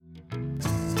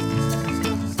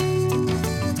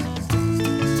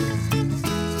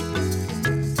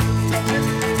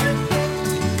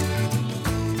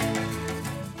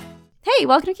Hey,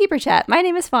 welcome to Keeper Chat. My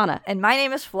name is Fauna. And my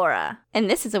name is Flora. And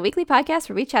this is a weekly podcast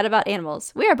where we chat about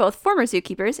animals. We are both former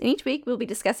zookeepers, and each week we'll be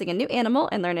discussing a new animal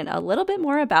and learning a little bit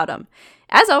more about them.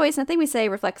 As always, nothing we say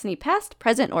reflects any past,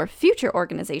 present, or future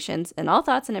organizations, and all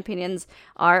thoughts and opinions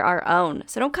are our own.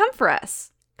 So don't come for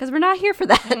us, because we're not here for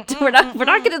that. We're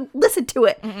not going to listen to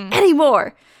it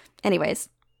anymore. Anyways,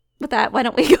 with that, why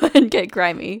don't we go ahead and get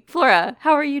grimy? Flora,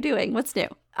 how are you doing? What's new?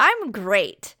 I'm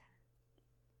great.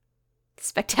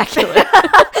 Spectacular.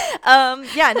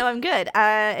 Yeah, no, I'm good.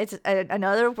 It's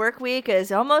another work week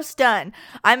is almost done.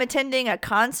 I'm attending a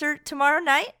concert tomorrow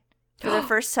night for the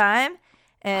first time.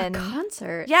 And a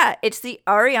concert? Yeah, it's the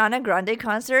Ariana Grande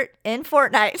concert in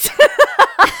Fortnite.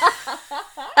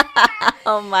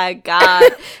 Oh my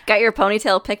god. Got your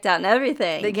ponytail picked out and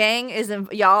everything. The gang is,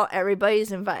 y'all,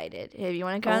 everybody's invited. If you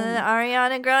want to come to the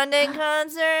Ariana Grande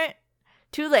concert,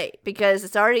 too late because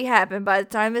it's already happened by the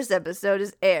time this episode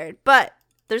is aired. But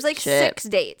there's like 6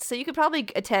 dates, so you could probably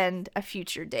attend a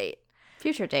future date.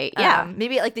 Future date, yeah.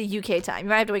 Maybe at like the UK time. You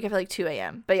might have to wake up at like 2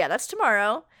 a.m. But yeah, that's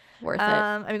tomorrow. Worth it.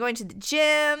 I'm going to the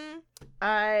gym.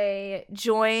 I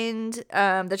joined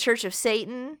the Church of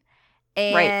Satan.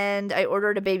 And I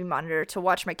ordered a baby monitor to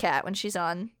watch my cat when she's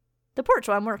on the porch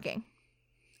while I'm working.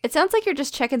 It sounds like you're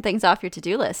just checking things off your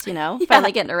to-do list, you know? Yeah.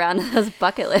 Finally getting around to those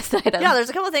bucket list items. Yeah, there's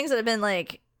a couple of things that have been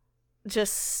like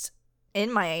just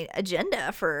in my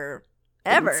agenda for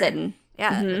ever. Sitting.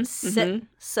 Yeah, sitting.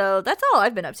 So that's all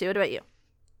I've been up to. What about you?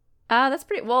 That's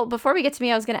pretty... Well, before we get to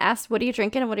me, I was going to ask, what are you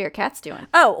drinking and what are your cats doing?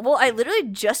 Oh, well, I literally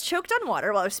just choked on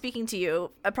water while I was speaking to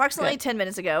you approximately 10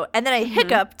 minutes ago, and then I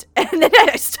hiccuped, and then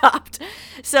I stopped.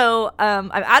 So I'm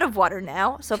out of water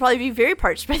now, so I'll probably be very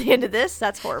parched by the end of this.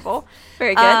 That's horrible.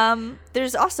 Very good.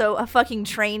 There's also a fucking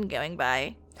train going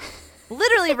by.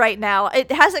 Literally right now.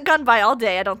 It hasn't gone by all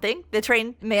day, I don't think. The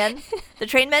train men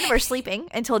were sleeping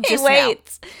until just now.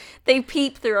 They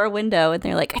peep through our window, and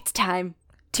they're like, it's time.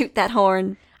 Toot that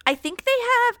horn. I think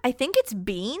it's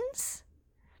beans.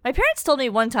 My parents told me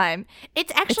one time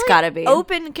it's gotta be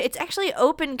open. It's actually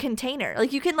open container.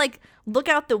 Like you can like look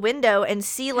out the window and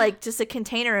see like just a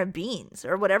container of beans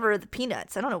or whatever, the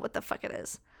peanuts. I don't know what the fuck it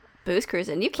is. Booze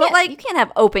cruising. You can't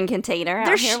have open container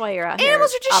out here while you're out here.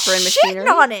 Animals are just shitting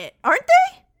on it, aren't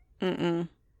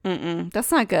they?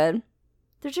 That's not good.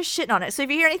 They're just shitting on it. So if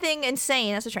you hear anything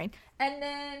insane, that's a train. And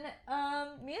then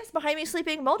Mia's behind me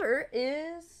sleeping. Mulder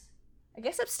is, I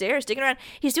guess, upstairs digging around.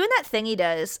 He's doing that thing he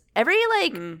does every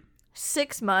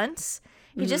 6 months.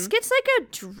 He just gets like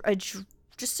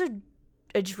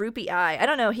a droopy eye. I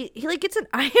don't know. He like gets an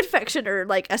eye infection or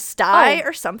like a sty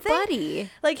or something. Buddy.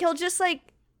 Like he'll just like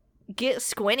get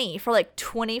squinty for like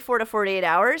 24 to 48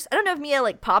 hours. I don't know if Mia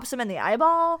like pops him in the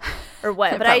eyeball or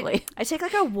what, but I take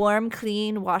like a warm,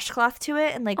 clean washcloth to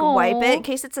it and like wipe it in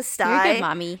case it's a sty. You're a good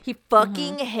mommy. He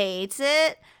fucking hates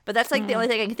it, but that's like the only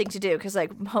thing I can think to do because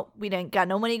like we didn't got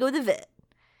no money to go to the vet.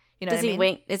 You know? Does he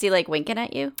wink? Is he like winking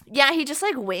at you? Yeah, he just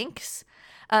like winks.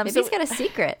 Maybe he's got a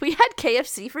secret. We had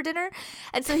KFC for dinner,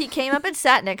 and so he came up and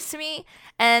sat next to me,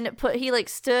 and he like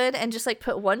stood and just like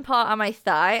put one paw on my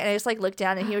thigh, and I just like looked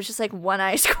down, and he was just like one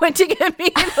eye squinting at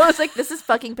me, and I was like, "This is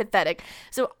fucking pathetic."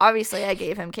 So obviously, I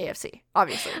gave him KFC.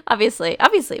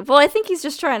 Obviously. Well, I think he's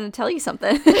just trying to tell you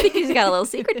something. I think he's got a little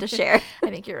secret to share. I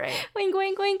think you're right. Wink,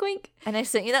 wink, wink, wink. And I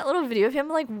sent you that little video of him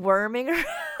like worming around.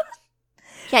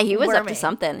 Yeah, he was up to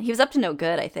something. He was up to no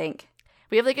good, I think.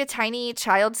 We have like a tiny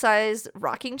child-sized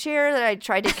rocking chair that I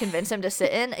tried to convince him to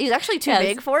sit in. He's actually too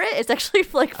big for it. It's actually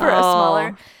like for a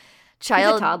smaller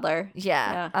child. He's a toddler.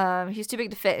 Yeah. He's too big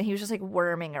to fit, and he was just like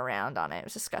worming around on it. It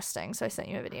was disgusting. So I sent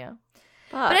you a video.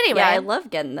 But anyway, I love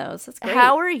getting those. That's great.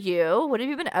 How are you? What have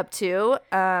you been up to?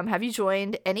 Have you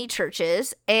joined any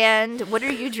churches? And what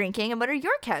are you drinking? And what are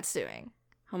your cats doing?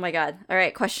 Oh my God. All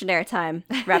right, questionnaire time.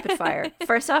 Rapid fire.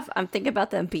 First off, I'm thinking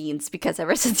about them beans because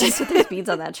ever since you put those beans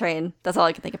on that train, that's all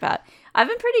I can think about. I've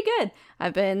been pretty good.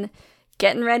 I've been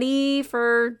getting ready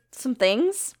for some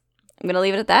things. I'm going to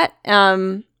leave it at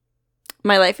that.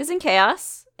 My life is in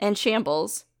chaos and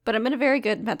shambles, but I'm in a very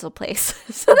good mental place.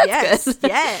 So that's good.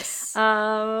 Yes.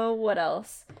 What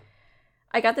else?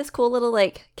 I got this cool little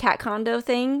like cat condo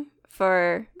thing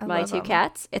for my two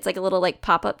cats. It's like a little like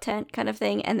pop-up tent kind of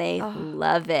thing, and they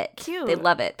love it. Cute. They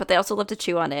love it, but they also love to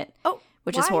chew on it,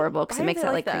 which is horrible because it makes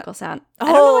that like crinkle sound. Oh.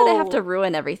 I don't know why they have to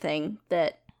ruin everything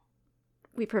that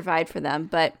we provide for them,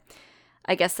 but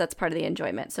I guess that's part of the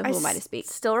enjoyment. So who am I to speak?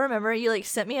 Still remember you like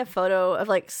sent me a photo of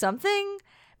like something,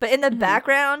 but in the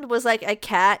background was like a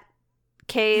cat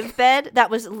cave bed that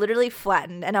was literally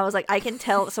flattened, and I was like, I can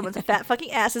tell someone's fat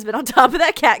fucking ass has been on top of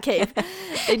that cat cave.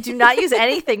 They do not use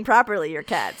anything properly, your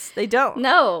cats. They don't.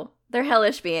 No, they're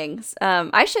hellish beings.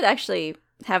 I should actually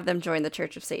have them join the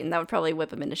Church of Satan. That would probably whip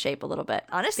them into shape a little bit.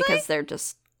 Honestly? Because they're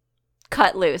just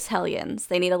cut loose hellions.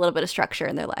 They need a little bit of structure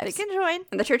in their lives. They can join.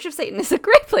 And the Church of Satan is a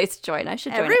great place to join. I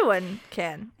should join Everyone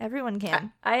can. Everyone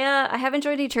can. I haven't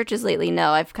joined any churches lately.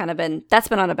 No, I've kind of been, that's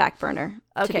been on a back burner,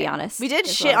 to be honest. We did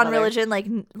There's a shit lot of on other-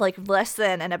 religion like less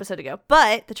than an episode ago.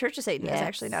 But the Church of Satan is Yes.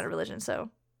 actually not a religion, so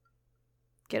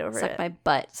get over Suck it. my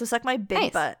butt. So suck my big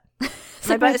Nice. butt.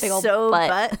 Suck My my butt big is ol' so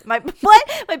butt. My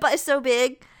what? My butt is so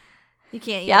big. You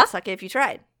can't Yeah? suck it if you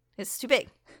tried. It's too big.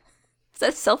 Is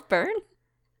that self-burn?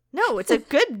 No, it's a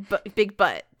good big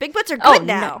butt. Big butts are good Oh, no.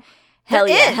 now. Hell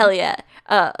They're yeah, in. hell yeah.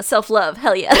 Self-love,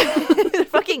 hell yeah. They're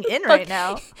fucking in right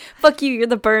now. Fuck you, you're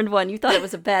the burned one. You thought it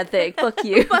was a bad thing. Fuck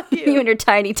you. Fuck you. You and your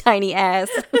tiny, tiny ass.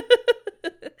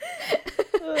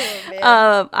 Oh,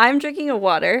 man. I'm drinking a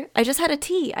water. I just had a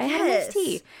tea. I had a nice Yes.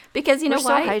 tea. Because you know We're so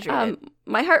why? hydrated.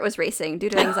 My heart was racing due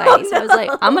to anxiety. So I was like,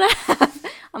 I'm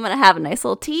gonna have a nice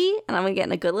little tea and I'm gonna get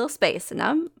in a good little space. And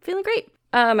now I'm feeling great.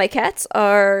 My cats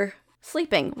are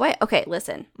sleeping. Wait, okay,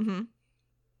 listen. Mhm.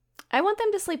 I want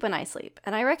them to sleep when I sleep.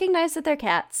 And I recognize that they're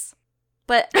cats.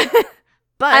 But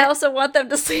But I also want them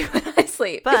to sleep when I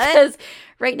sleep. But- because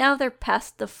right now they're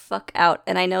passed the fuck out.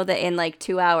 And I know that in like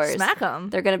 2 hours, smack them.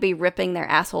 they're going to be ripping their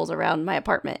assholes around my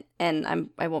apartment. And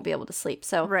I won't be able to sleep.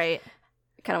 So Right.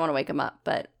 I kind of want to wake them up.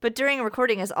 But But during a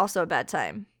recording is also a bad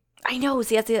time. I know.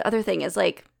 See, that's the other thing is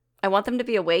like, I want them to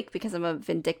be awake because I'm a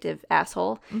vindictive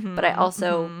asshole. But I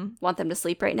also want them to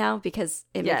sleep right now because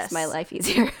it Yes. makes my life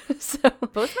easier. So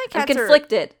Both my I'm cats are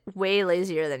conflicted. way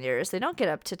lazier than yours. They don't get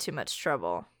up to too much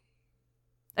trouble.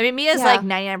 I mean, Mia's Yeah. like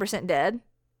 99% dead.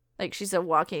 Like she's a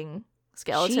walking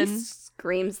skeleton. She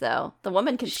screams though. The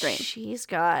woman can scream. She's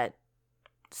got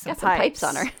some, got some pipes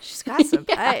on her. She's got some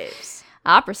Yeah. pipes.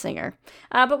 Opera singer.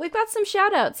 But we've got some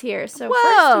shout outs here. So first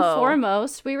Whoa. and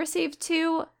foremost, we received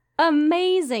 2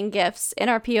 amazing gifts in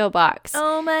our P.O. box.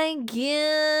 Oh my god.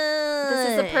 This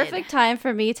is the perfect time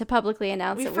for me to publicly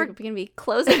announce We that we're going to be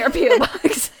closing our P.O.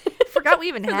 box. Forgot we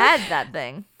even had that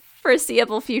thing.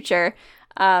 Foreseeable future.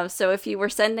 So if you were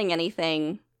sending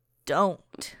anything,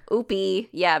 Don't. oopie,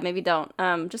 yeah, maybe don't.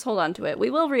 Just hold on to it. We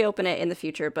will reopen it in the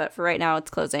future, but for right now, it's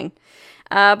closing.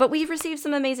 But we've received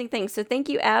some amazing things. So thank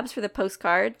you, Abs, for the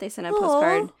postcard. They sent a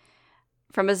postcard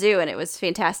from a zoo, and it was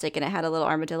fantastic, and it had a little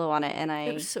armadillo on it, and I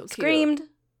It was so cute. screamed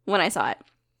when I saw it.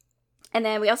 And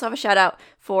then we also have a shout out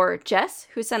for Jess,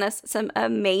 who sent us some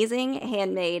amazing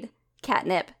handmade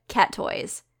catnip cat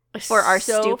toys for our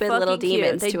stupid little fucking cute.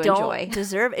 demons They to don't enjoy.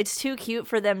 deserve. It's too cute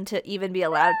for them to even be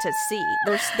allowed to see.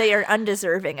 They are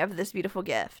undeserving of this beautiful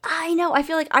gift. I know. I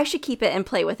feel like I should keep it and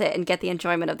play with it and get the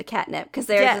enjoyment of the catnip because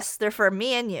they're Yes, they're for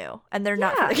me and you, and they're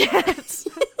not for the cats.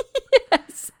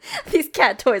 yes, these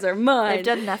cat toys are mine. They've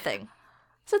done nothing.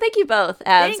 So thank you both,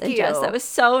 Abs Thank and Jess. you. That was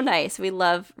so nice. We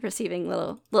love receiving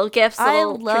little gifts, I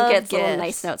little love trinkets, little gifts.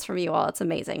 nice notes from you all. It's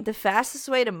amazing. The fastest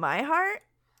way to my heart?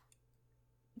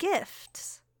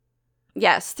 Gifts.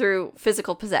 Yes, through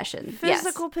physical possession.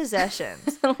 Physical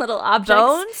possessions. Yes. Little objects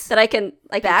Bones? that I can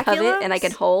covet and I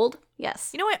can Baculums? hold. Yes.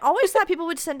 You know, I always thought people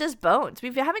would send us bones.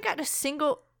 We haven't gotten a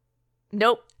single.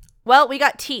 Nope. Well, we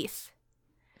got teeth.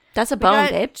 That's a We bone,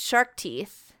 got babe. Shark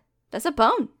teeth. That's a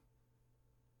bone.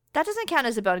 That doesn't count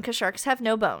as a bone because sharks have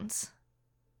no bones.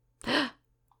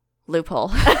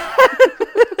 Loophole.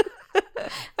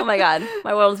 Oh my god,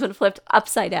 my world's been flipped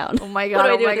upside down. Oh my What god! do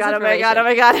I Oh do my with this god! Oh my god! Oh information?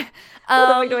 my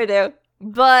god! What do I do?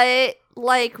 But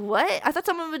like, what? I thought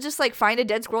someone would just like find a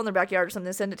dead squirrel in their backyard or something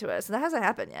and send it to us, and that hasn't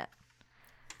happened yet.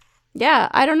 Yeah,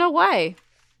 I don't know why.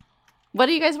 What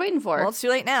are you guys waiting for? Well, it's too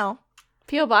late now.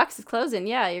 P.O. Box is closing.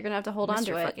 Yeah, you're gonna have to hold on Mr.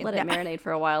 to it. fucking- Let it Yeah. marinate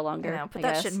for a while You longer. know, put I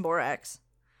that guess. shit in borax.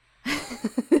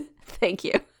 Thank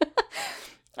you.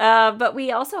 But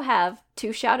we also have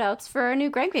 2 shout outs for our new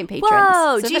Grind Game patrons.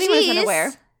 Whoa, so if anyone isn't GGs.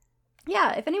 aware,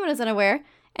 if anyone isn't aware,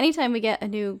 anytime we get a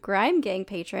new Grime Gang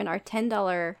patron, our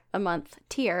 $10 a month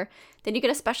tier, then you get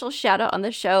a special shout out on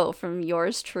the show from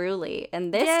yours truly.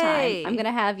 And this Yay. time, I'm going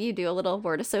to have you do a little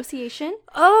word association.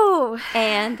 Oh,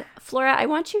 And Flora, I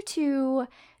want you to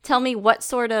tell me what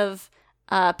sort of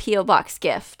P.O. Box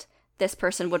gift this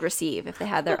person would receive if they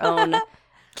had their own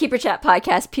Keeper Chat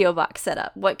podcast P.O. Box set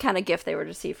up. What kind of gift they would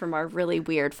receive from our really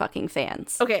weird fucking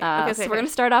fans. Okay, okay, So okay. we're going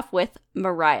to start off with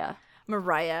Mariah.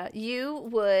 Mariah, you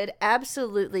would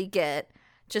absolutely get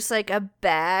just like a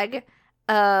bag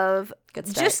of Good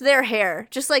start. just their hair,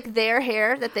 just like their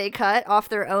hair that they cut off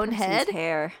their own head. Person's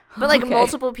hair. But like Okay.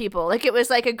 multiple people. Like it was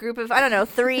like a group of, I don't know,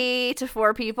 3 to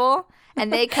 4 people.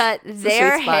 And they cut a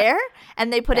their sweet spot. hair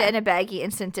and they put Yeah. it in a baggie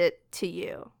and sent it to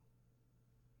you.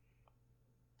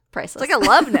 Priceless. It's like a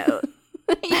love note.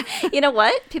 You know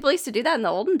what? People used to do that in the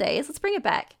olden days. Let's bring it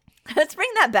back. Let's bring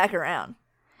that back around.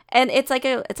 And it's like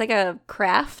a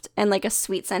craft and like a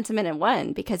sweet sentiment in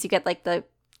one, because you get like the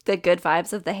good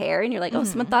vibes of the hair, and you're like, oh,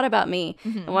 someone thought about me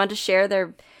and wanted to share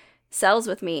their cells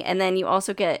with me. And then you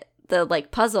also get the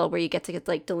like puzzle where you get to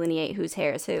like delineate whose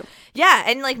hair is who. Yeah,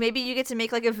 and like maybe you get to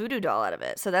make like a voodoo doll out of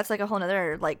it. So that's like a whole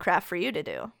nother like craft for you to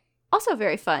do. Also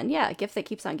very fun. Yeah, a gift that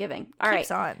keeps on giving. All right.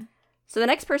 Keeps on. So the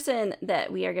next person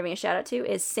that we are giving a shout out to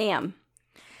is Sam.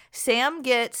 Sam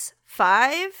gets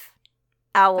 5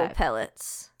 owl 5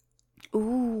 pellets.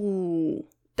 Ooh.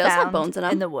 Those have bones in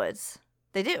them. In the woods.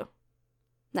 They do.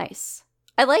 Nice.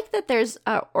 I like that there's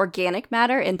organic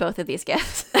matter in both of these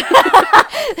gifts.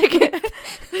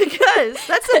 Because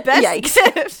that's the best Yikes.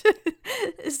 gift.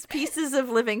 Is pieces of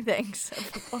living things.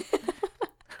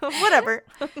 Whatever.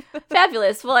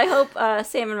 Fabulous. Well, I hope,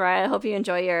 Sam and Raya, I hope you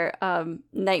enjoy your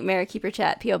Nightmare Keeper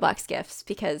Chat P.O. Box gifts,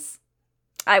 because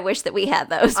I wish that we had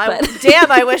those. But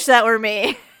Damn, I wish that were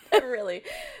me. Really,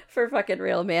 for fucking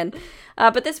real, man.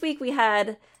 But this week we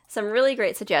had some really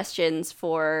great suggestions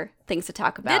for things to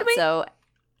talk about. Did we? So,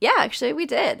 yeah, actually, we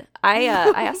did. I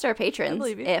asked our patrons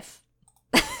if...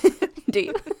 Do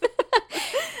you?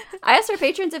 I asked our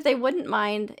patrons if they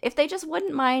just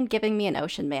wouldn't mind giving me an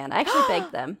Ocean Man. I actually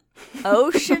begged them.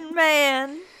 Ocean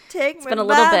Man, take me been a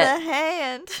by little bit. the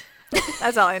hand.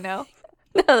 That's all I know.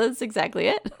 No, that's exactly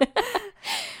it.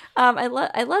 I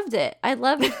loved it.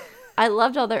 I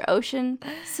loved all their ocean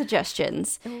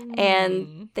suggestions,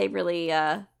 and they really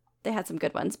they had some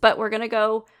good ones. But we're gonna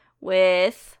go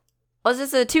with this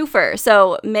is a twofer.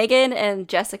 So Megan and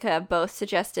Jessica both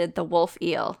suggested the wolf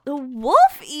eel. The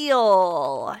wolf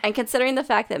eel. And considering the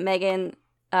fact that Megan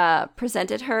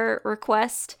presented her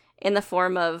request in the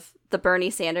form of the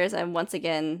Bernie Sanders, I'm once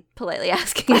again politely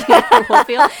asking you for wolf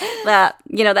eel. That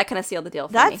kind of sealed the deal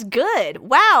for me. That's good.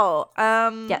 Wow.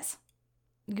 Yes.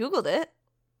 Googled it.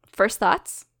 First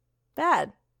thoughts?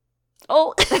 Bad.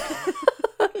 Oh.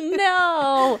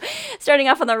 No. Starting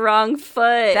off on the wrong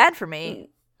foot. Bad for me.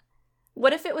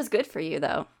 What if it was good for you,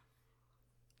 though?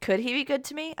 Could he be good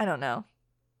to me? I don't know.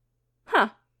 Huh.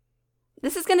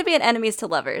 This is going to be an enemies to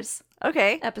lovers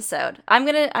Okay. episode. I'm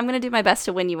gonna do my best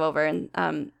to win you over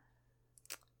and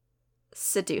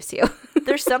seduce you.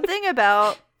 There's something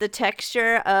about the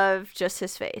texture of just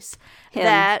his face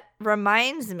that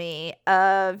reminds me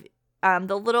of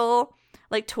the little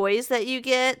like toys that you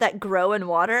get that grow in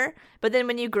water, but then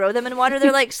when you grow them in water,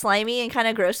 they're like slimy and kind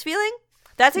of gross feeling.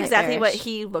 That's exactly what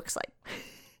he looks like.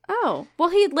 Oh, well,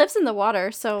 he lives in the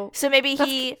water, so maybe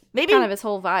kind of his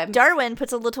whole vibe. Darwin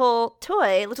puts a little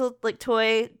toy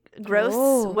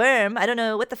gross worm. I don't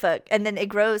know what the fuck, and then it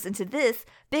grows into this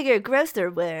bigger,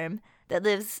 grosser worm that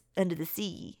lives under the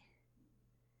sea.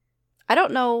 I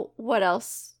don't know what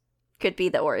else could be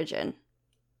the origin.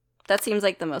 That seems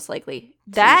like the most likely.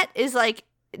 That is like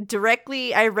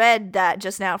directly. I read that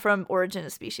just now from Origin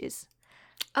of Species.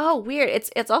 Oh, weird.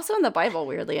 It's also in the Bible,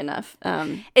 weirdly enough.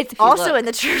 It's also in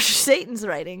the Church of Satan's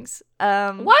writings.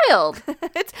 Wild.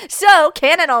 It's so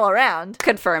canon all around.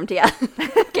 Confirmed, yeah.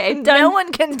 Okay, done. No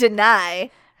one can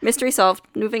deny. Mystery solved.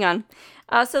 Moving on.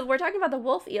 So we're talking about the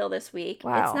wolf eel this week.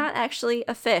 Wow. It's not actually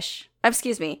a fish.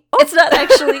 Excuse me. Oh. It's not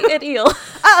actually an eel.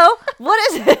 Uh-oh.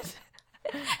 What is it?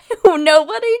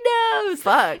 Nobody knows.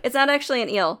 Fuck. It's not actually an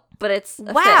eel, but it's a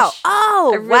fish.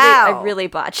 Oh, I really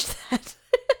botched that.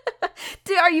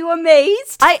 Are you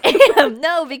amazed? I am.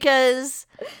 No, because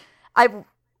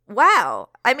wow.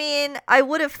 I mean, I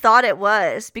would have thought it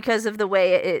was because of the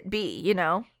way it be, you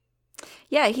know?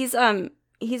 Yeah, he's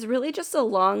really just a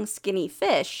long, skinny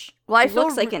fish. Well,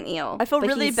 looks like an eel. I feel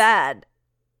really bad.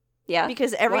 Yeah.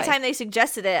 Because every time they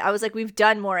suggested it, I was like, we've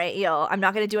done more eel. I'm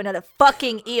not going to do another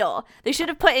fucking eel. They should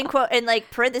have put in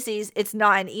parentheses, it's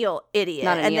not an eel, idiot.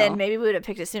 Then maybe we would have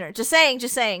picked it sooner. Just saying.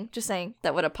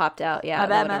 That would have popped out. Yeah.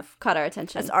 That would have caught our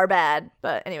attention. That's our bad.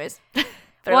 But anyways.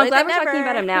 Well, I'm glad we're talking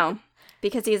about him now.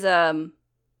 Because he's an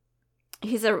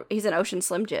Ocean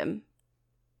Slim Jim.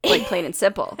 Like plain and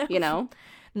simple, you know?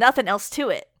 Nothing else to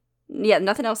it. Yeah,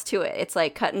 nothing else to it. It's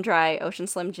like cut and dry Ocean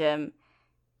Slim Jim.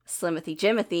 Slimothy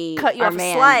Jimothy, cut you our off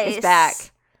man, a slice. is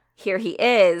back. Here he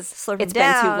is. Slurp it's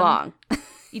down. been too long.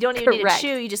 You don't even need to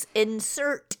chew. You just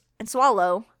insert and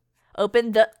swallow.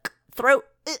 Open the throat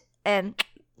and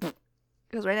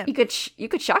goes right in. You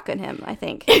could shotgun him, I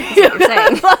think. That's what you're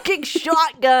saying. Fucking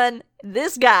shotgun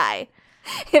this guy.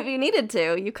 If you needed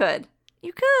to, you could.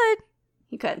 You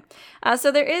could. So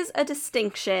there is a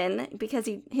distinction because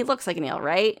he looks like an eel,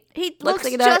 right? He looks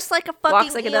like just like a fucking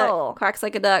walks like eel. A duck, quacks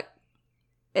like a duck.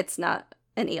 It's not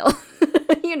an eel.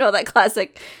 You know that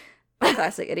classic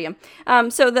idiom.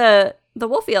 So the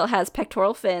wolf eel has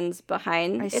pectoral fins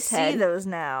behind its head. I see those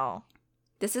now.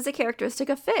 This is a characteristic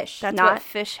of fish, That's not what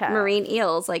fish have. marine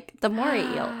eels like the moray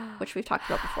eel, which we've talked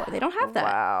about before. They don't have that.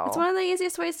 Wow. It's one of the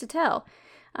easiest ways to tell.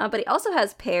 But he also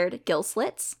has paired gill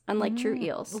slits, unlike true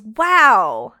eels.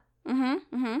 Wow.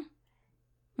 Mm-hmm.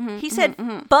 He said,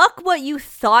 fuck what you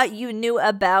thought you knew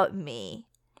about me.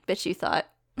 Bitch, you thought.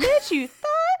 Bitch, you thought?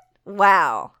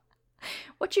 Wow.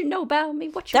 What you know about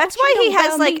me? That's why he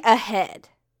has, like, a head.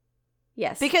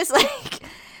 Yes. Because, like,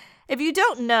 if you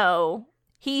don't know,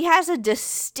 he has a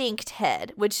distinct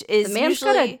head, which is the man's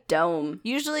usually... got a dome.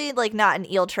 Usually, like, not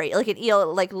an eel trait. Like, an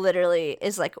eel, like, literally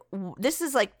is, like... This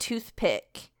is, like,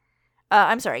 toothpick.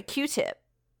 I'm sorry, Q-tip.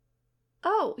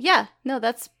 Oh, yeah. No,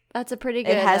 that's a pretty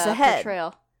good It has a head.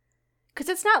 portrayal. Because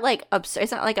it's not, like, absurd.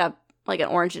 It's not like an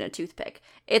orange in a toothpick.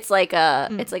 It's like a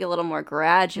little more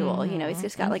gradual. You know, he's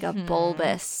just got like a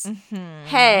bulbous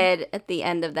head at the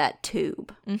end of that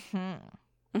tube.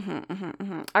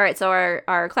 All right, so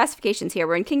our classifications here.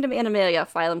 We're in Kingdom Animalia,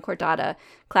 phylum Chordata,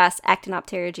 class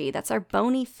Actinopterygii. That's our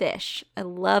bony fish. I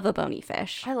love a bony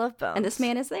fish. I love bones. And this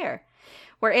man is there.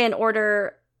 We're in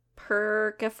order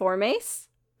Perciformes.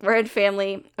 We're in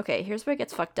family. Okay, here's where it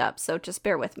gets fucked up, so just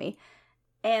bear with me.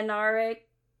 Anaric.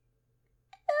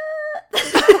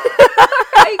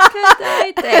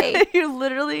 You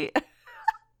literally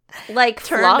like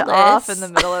turned flawless. off in the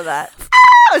middle of that.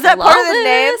 Was that part of the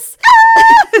name?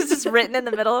 It's just written in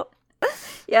the middle.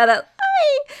 Yeah, that.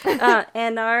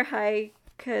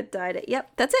 Anarchicodidae.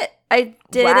 Yep, that's it. I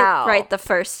did it right the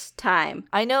first time.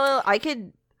 I know.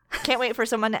 Can't wait for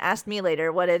someone to ask me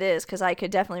later what it is, because I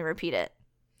could definitely repeat it.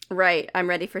 Right, I'm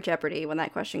ready for Jeopardy when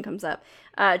that question comes up.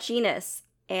 Genus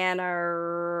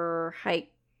Anarchicthis.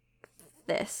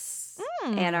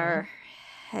 Anarchicthis.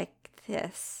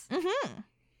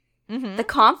 The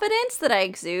confidence that I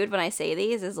exude when I say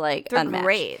these is like They're unmatched.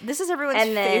 great. This is everyone's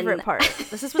favorite part.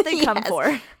 This is what they come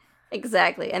for.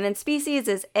 Exactly. And then species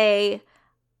is A.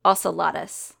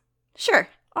 ocellatus. Sure.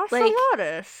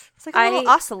 Ocellatus. It's like a little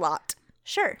ocelot.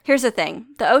 Sure. Here's the thing.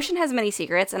 The ocean has many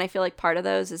secrets, and I feel like part of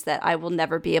those is that I will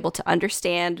never be able to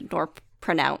understand nor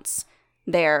pronounce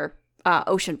their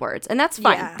ocean words. And that's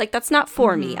fine. Yeah. Like, that's not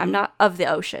for me. I'm not of the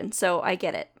ocean, so I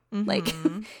get it. Like,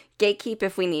 gatekeep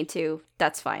if we need to.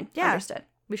 That's fine. Yeah. Understood.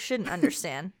 We shouldn't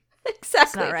understand. Exactly.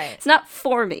 It's not right. It's not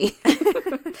for me.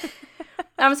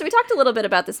 So we talked a little bit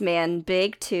about this man,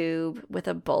 big tube with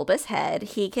a bulbous head.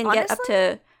 He can get up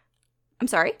to... I'm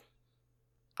sorry?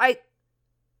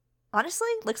 Honestly,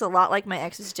 looks a lot like my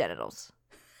ex's genitals.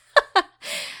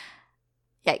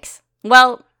 Yikes.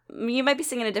 Well, you might be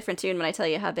singing a different tune when I tell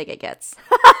you how big it gets.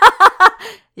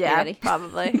 Yeah,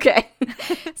 probably. Okay.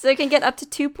 So it can get up to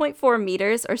 2.4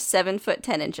 meters or 7 foot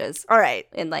 10 inches. All right.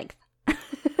 In length.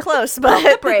 Close,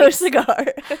 but no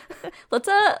cigar. Let's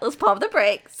pop the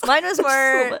brakes. Mine was more,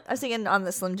 I was thinking on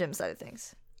the Slim Jim side of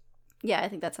things. Yeah, I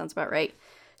think that sounds about right.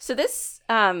 So this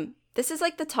is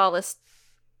like the tallest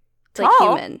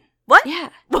human. What? Yeah.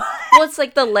 Well, it's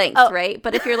like the length, right?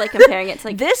 But if you're like comparing it to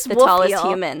like this the tallest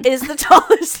human. Is the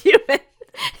tallest human.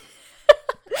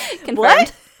 Confirmed.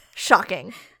 What?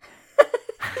 Shocking.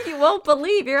 You won't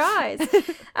believe your eyes.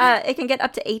 It can get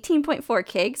up to 18.4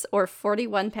 kgs or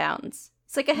 41 pounds.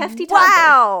 It's like a hefty toddler.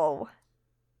 Wow.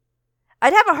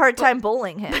 I'd have a hard time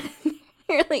bowling him.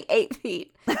 Nearly 8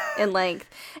 feet in length.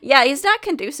 Yeah, he's not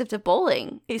conducive to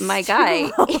bowling. He's my too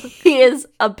guy. long. He is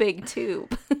a big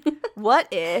tube. What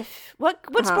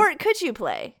sport could you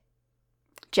play?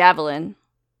 Javelin.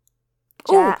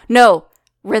 Oh, no.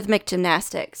 Rhythmic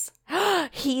gymnastics.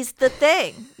 He's the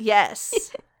thing.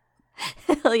 Yes.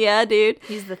 Hell yeah, dude.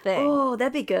 He's the thing. Oh,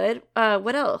 that'd be good.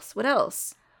 What else? What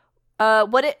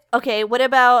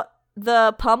about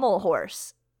the pommel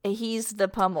horse? He's the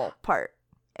pommel part.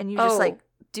 And you just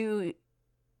do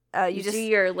you just do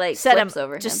your like set him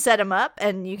over just him. set him up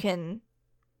and you can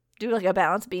do like a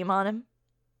balance beam on him.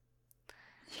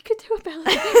 You could do a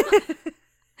balance beam.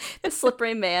 The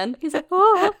slippery man. He's like,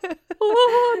 I'm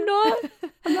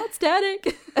not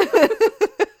static.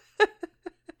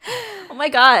 Oh my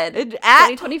god. At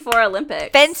 2024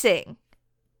 Olympics. Fencing.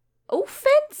 Oh,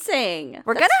 fencing.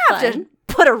 We're going to have to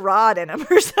put a rod in him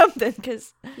or something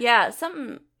cuz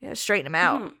something straighten him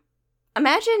out.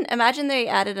 Imagine they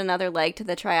added another leg to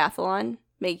the triathlon,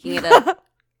 making it a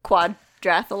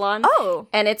quadrathlon. Oh.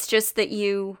 And it's just that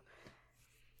you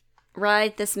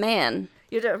ride this man.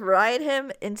 You have to ride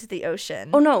him into the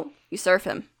ocean. Oh no, you surf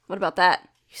him. What about that?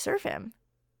 You surf him.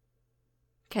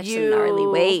 Catch some gnarly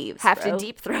waves. Have to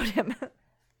deep throat him.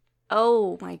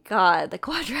 Oh my god, the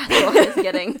quadrathlon is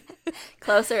getting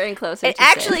closer and closer. It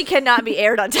actually cannot be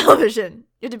aired on television.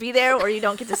 You have to be there or you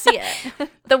don't get to see it.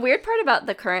 The weird part about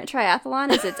the current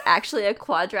triathlon is it's actually a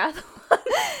quadrathlon.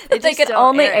 They They just could don't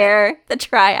only air it. air the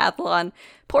triathlon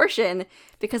portion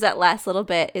because that last little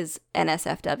bit is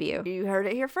NSFW. You heard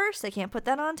it here first. They can't put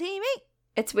that on TV.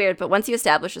 It's weird, but once you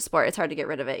establish a sport, it's hard to get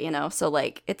rid of it, So,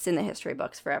 like, it's in the history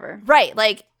books forever. Right.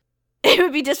 Like, it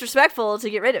would be disrespectful to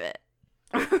get rid of it.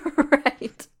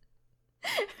 Right.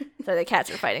 So the cats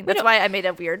are fighting. That's why I made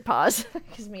a weird pause.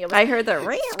 Because Mia was I heard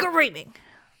the screaming.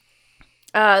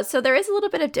 So there is a little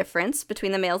bit of difference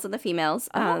between the males and the females.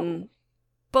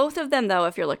 Both of them, though,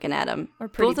 if you're looking at them, Are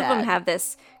pretty both of them bad. have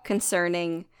this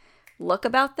concerning look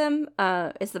about them.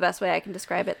 Is the best way I can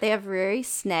describe it. They have very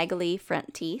snaggly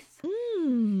front teeth.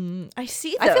 I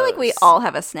see those. I feel like we all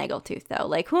have a snaggle tooth, though.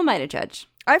 Like, who am I to judge?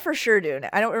 I for sure do.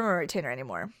 I don't remember Tanner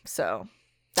anymore. So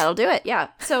That'll do it. Yeah.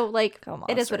 So, like, Come on,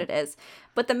 it is what sir. it is.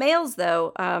 But the males,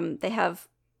 though, they have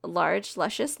large,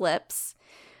 luscious lips,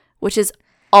 which is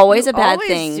always a bad always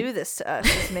thing. do this to us.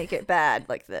 Just make it bad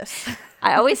like this.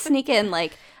 I always sneak in,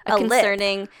 like, a A lip.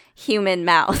 concerning human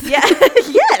mouth. Yeah.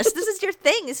 Yes. This is your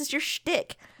thing. This is your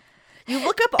shtick. You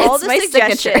look up all It's the my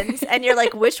signature. suggestions and you're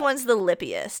like, which one's the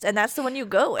lippiest? And that's the one you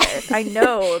go with. I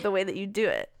know the way that you do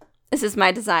it. This is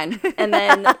my design. And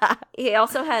then he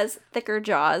also has thicker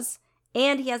jaws,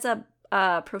 and he has a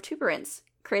protuberance,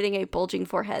 creating a bulging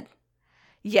forehead.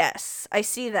 Yes, I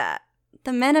see that.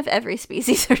 The men of every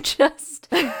species are just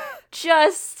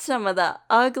some of the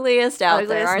ugliest out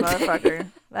there, aren't they? motherfucker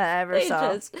that I ever They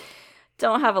saw. just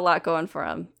don't have a lot going for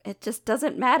them. It just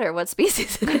doesn't matter what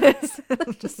species it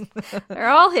is. They're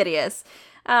all hideous.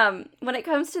 When it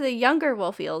comes to the younger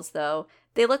wolf eels, though,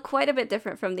 they look quite a bit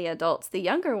different from the adults. The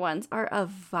younger ones are a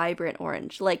vibrant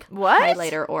orange, like What?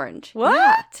 highlighter orange. What?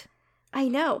 Yeah, I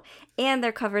know. And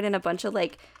they're covered in a bunch of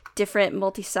like different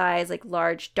multi-size, like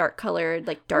large, dark colored,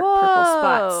 like dark purple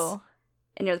spots Whoa.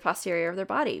 near the posterior of their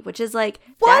body, which is like,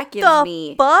 What that gives the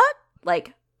me fuck?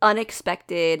 like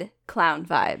unexpected clown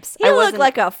vibes. He looked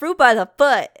like a fruit by the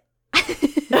foot.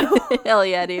 Hell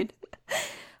yeah, dude.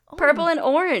 Purple and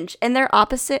orange, and they're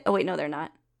opposite. Oh wait, no, they're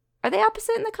not. Are they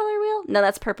opposite in the color wheel? No,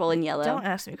 that's purple and yellow. Don't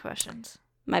ask me questions.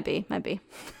 Might be.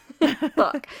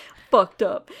 Fucked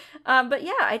up. But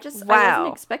yeah, I Wow.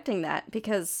 wasn't expecting that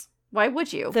because why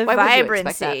would you? The Why would you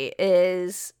expect that? vibrancy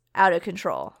is out of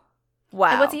control. Wow.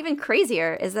 And what's even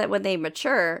crazier is that when they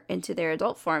mature into their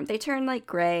adult form, they turn like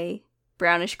gray,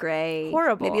 brownish gray,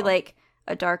 Horrible. maybe like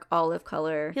a dark olive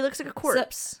color. He looks like a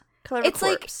corpse. Color of it's a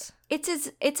like- corpse. It's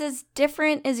as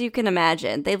different as you can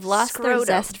imagine. They've lost their Scrotum.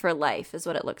 zest for life, is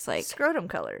what it looks like. Scrotum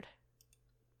colored.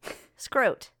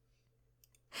 Scrot.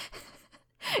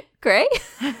 Gray?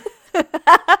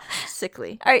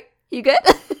 Sickly. All right, you good?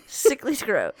 Sickly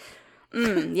scrot.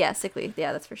 Yeah, sickly.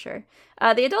 Yeah, that's for sure.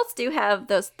 The adults do have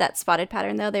that spotted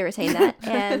pattern, though. They retain that,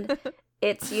 and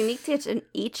it's unique to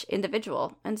each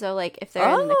individual. And so, like, if they're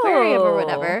in an aquarium or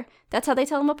whatever, that's how they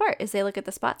tell them apart. Is they look at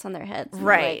the spots on their heads. And they're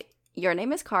Right. like, your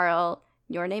name is Carl.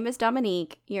 Your name is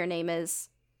Dominique. Your name is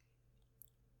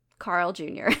Carl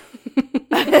Jr.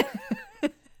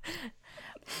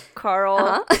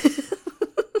 Carl.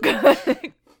 Uh-huh.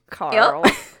 Carl.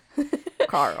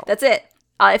 Carl. That's it.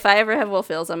 If I ever have wolf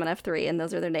eels, I'm gonna have 3, and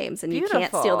those are their names, and you can't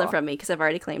steal them Beautiful. from me because I've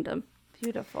already claimed them.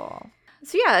 Beautiful.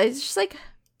 So yeah, it's just like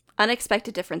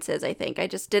unexpected differences. I think I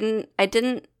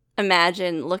didn't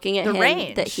imagine looking at The him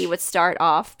range. that he would start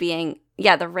off being.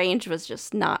 Yeah, the range was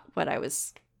just not what I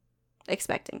was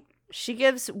expecting. She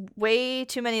gives way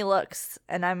too many looks,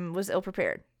 and I was ill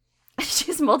prepared.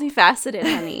 She's multifaceted,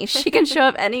 honey. She can show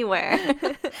up anywhere,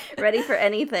 ready for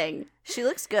anything. She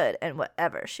looks good in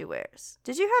whatever she wears.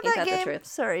 Did you have Ain't that that the game? truth?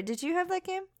 Sorry, did you have that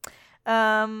game?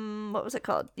 What was it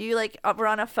called? You like were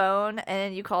on a phone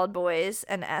and you called boys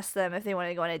and asked them if they wanted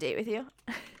to go on a date with you.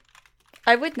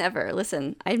 I would never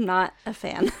listen. I'm not a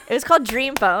fan. It was called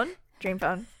Dream Phone. Dream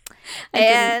Phone. I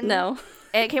And didn't know.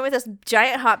 And it came with this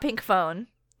giant hot pink phone.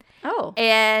 Oh,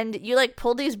 And you like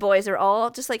pulled these boys. They're all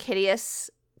just like hideous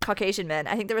Caucasian men.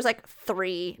 I think there was like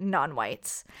 3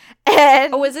 non-whites.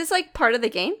 And is this like part of the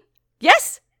game?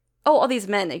 yes, Oh, all these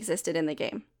men existed in the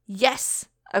game. yes.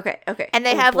 Okay. And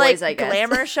they Oh, have boys, I like guess.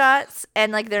 glamour shots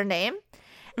and like their name.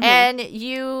 Mhm. And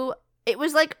it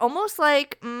was like almost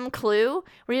like Clue,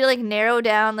 where you like narrow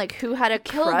down like who had a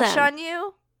Kill crush them. on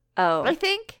you. Oh, I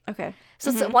think. okay.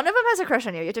 So Mhm. one of them has a crush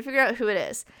on you. You have to figure out who it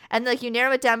is. And like you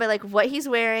narrow it down by like what he's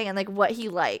wearing and like what he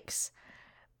likes.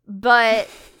 But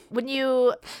when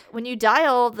you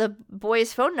dial the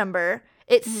boy's phone number,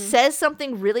 it says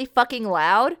something really fucking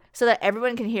loud so that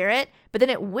everyone can hear it, but then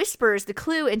it whispers the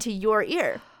clue into your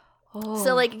ear. Oh.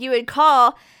 So like you would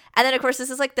call, and then of course this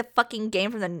is like the fucking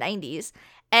game from the 90s,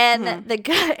 And the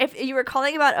guy, if you were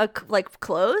calling about like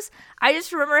clothes, I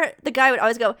just remember the guy would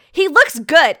always go, "He looks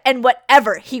good and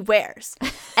whatever he wears."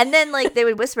 And then like they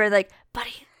would whisper like, "But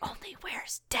he only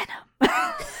wears denim."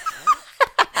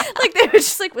 Like they would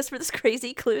just like whisper this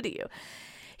crazy clue to you.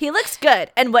 He looks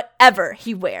good and whatever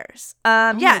he wears.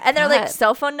 Yeah, and their like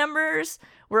cell phone numbers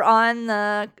were on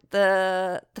the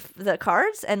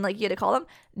cards, and like you had to call them.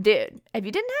 Dude, if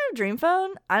you didn't have a Dream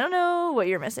Phone, I don't know what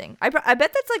you're missing. I bet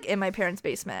that's like in my parents'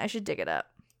 basement. I should dig it up.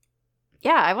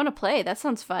 Yeah, I want to play. That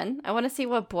sounds fun. I want to see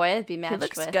what boy I'd be matched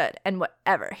with. He looks good and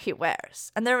whatever he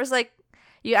wears. And there was like,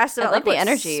 you asked about like the what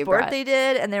energy sport they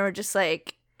did, and they were just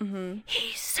like,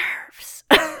 he serves.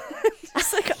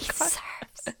 Just like he serves.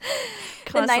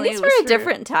 The 90s were a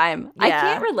different time. Yeah. I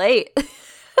can't relate.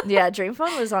 Yeah, Dream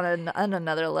Phone was on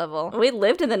another level. We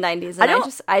lived in the 90s, and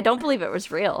I don't believe it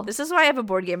was real. This is why I have a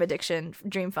board game addiction,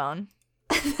 Dream Phone.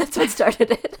 That's what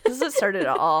started it. This is what started it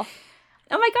all.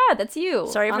 Oh my god, that's you.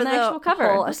 Sorry on for the actual cover.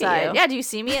 Whole aside. Yeah, do you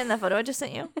see me in the photo I just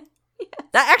sent you? Yeah.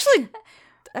 That actually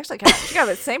kind of, you got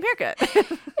the same haircut.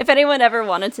 If anyone ever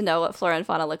wanted to know what Flora and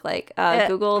Fauna look like,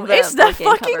 Google the it's the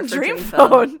fucking cover Dream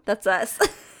Phone. That's us.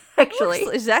 Actually,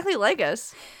 exactly like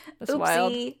us. That's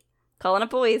wild. Calling up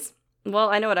boys. Well,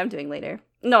 I know what I'm doing later.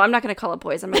 No, I'm not going to call up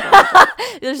boys. I'm going to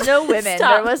There's no women.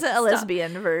 There wasn't a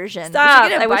lesbian version. Stop. We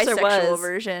should get a I wish there bisexual was.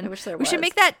 version. I wish there was. We should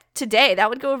make that today. That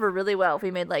would go over really well if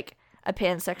we made like a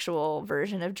pansexual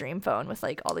version of Dream Phone with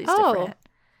like all these different.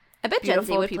 I bet Gen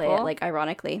Z would people. play it like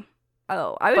ironically.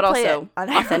 Oh, I would but play also it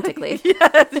authentically.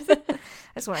 Yes.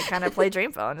 I just want to kind of play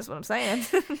Dream Phone, is what I'm saying.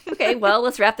 Okay, well,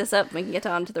 let's wrap this up. We can get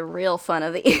on to the real fun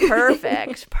of the evening.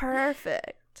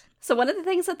 Perfect. So one of the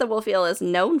things that the wolf eel is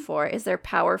known for is their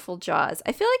powerful jaws.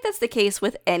 I feel like that's the case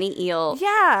with any eel.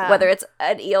 Yeah. Whether it's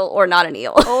an eel or not an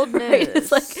eel. Old news. Right?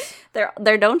 It's like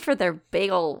they're known for their big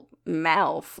old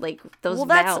mouth. Like those mouths.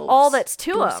 Well, that's all that's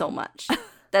to them. So much.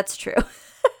 That's true.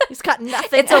 He's got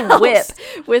nothing It's a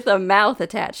whip with a mouth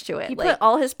attached to it. He put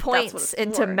all his points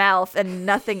into mouth and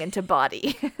nothing into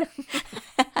body.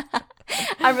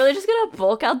 I'm really just going to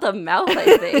bulk out the mouth,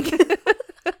 I think.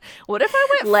 What if I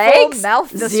went legs, full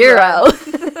mouth this 0.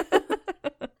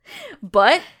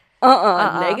 But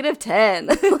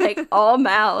 -10. Like all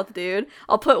mouth, dude.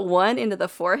 I'll put 1 into the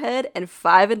forehead and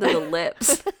 5 into the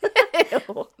lips.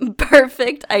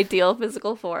 Perfect, ideal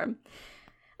physical form.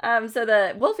 So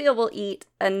the wolf eel will eat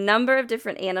a number of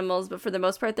different animals, but for the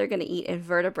most part, they're going to eat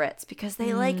invertebrates because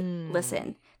they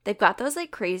listen, they've got those like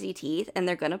crazy teeth and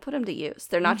they're going to put them to use.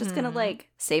 They're not just going to like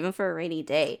save them for a rainy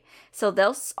day. So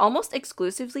they'll almost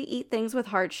exclusively eat things with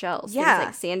hard shells. Yeah. Things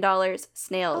like sand dollars,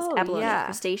 snails, abalone, yeah.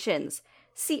 crustaceans,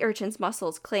 sea urchins,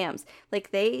 mussels, clams.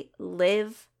 Like they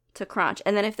live to crunch.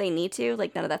 And then if they need to,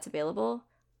 like none of that's available,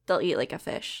 they'll eat like a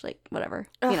fish, like whatever,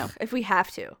 you know. If we have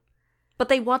to. But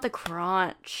they want the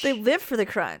crunch. They live for the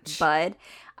crunch. Bud.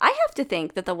 I have to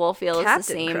think that the wolf eel Captain is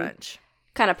the same Crunch.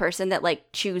 kind of person that like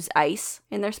chews ice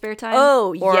in their spare time.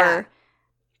 Oh, or yeah.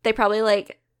 They probably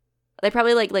like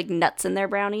nuts in their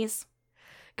brownies.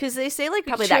 Because they say like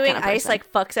Probably chewing that kind of ice person.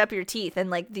 like fucks up your teeth,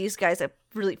 and like these guys have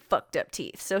really fucked up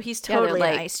teeth. So he's totally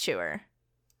like- an ice chewer.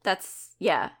 That's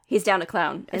he's down to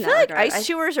clown. I in feel that like regard. ice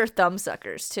chewers are thumb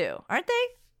suckers too, aren't they?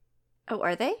 Oh,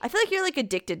 are they? I feel like you're like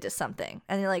addicted to something,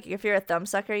 and like if you're a thumb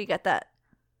sucker, you got that.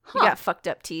 You Huh. got fucked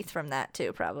up teeth from that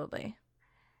too, probably.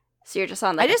 So you're just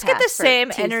on like I just a get the path for same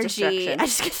tooth energy. destruction. I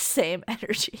just get the same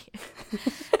energy.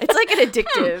 It's like an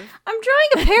addictive. I'm drawing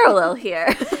a parallel here.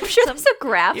 I'm sure there's a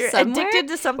graph You're somewhere addicted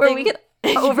to something where we could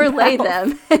in your overlay mouth.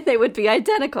 them and they would be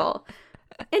identical.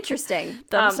 Interesting.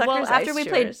 Thumb suckers, well, ice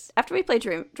chewers. after we played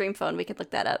Dream Phone, we could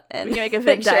look that up and We can make a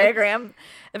Venn dive. diagram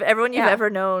of everyone you've Yeah. ever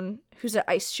known who's an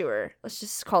ice chewer. Let's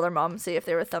just call their mom and see if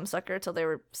they were a thumb sucker until they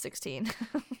were 16.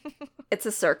 It's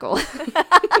a circle.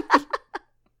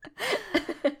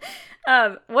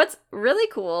 What's really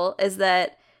cool is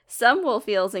that some wolf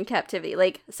eels in captivity,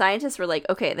 like scientists were like,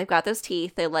 okay, they've got those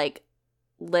teeth. They like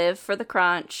live for the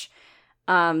crunch.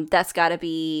 That's got to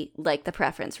be like the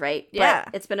preference, right? Yeah.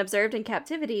 But it's been observed in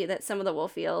captivity that some of the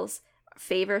wolf eels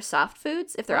favor soft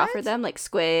foods if they're What? offered them, like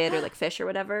squid or like fish or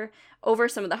whatever, over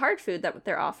some of the hard food that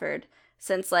they're offered.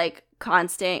 Since like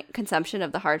constant consumption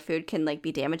of the hard food can like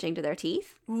be damaging to their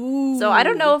teeth. Ooh. So I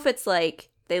don't know if it's like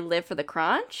they live for the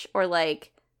crunch or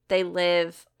like they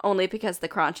live only because the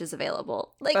crunch is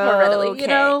available, like more readily, you Okay.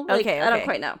 know? Like, Okay, I don't okay.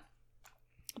 quite know.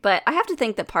 But I have to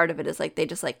think that part of it is like they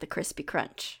just like the crispy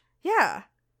crunch. Yeah.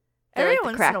 They Every like the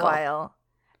once in crackle. a while.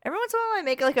 Every once in a while I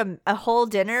make like a whole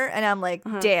dinner and I'm like,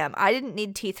 Uh-huh. damn, I didn't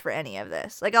need teeth for any of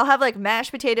this. Like I'll have like mashed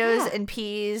potatoes Yeah. and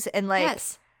peas and like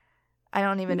Yes. I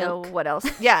don't even Milk. know what else.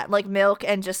 Yeah, like milk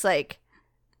and just like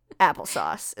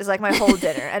applesauce is like my whole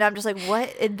dinner. And I'm just like,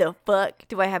 what in the fuck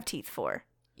do I have teeth for?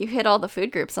 You hit all the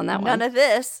food groups on that one. None of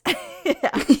this.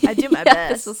 Yeah, I do my Yeah,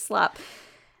 best. this was slop.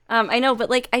 I know, but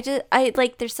like I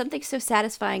like there's something so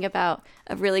satisfying about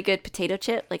a really good potato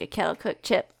chip, like a kettle cooked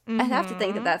chip. I have to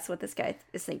think that that's what this guy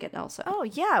is thinking also. Oh,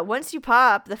 yeah. Once you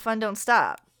pop, the fun don't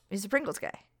stop. He's a Pringles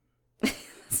guy.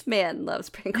 This man loves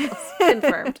Pringles.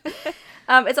 Confirmed.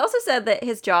 It's also said that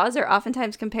his jaws are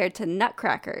oftentimes compared to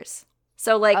nutcrackers.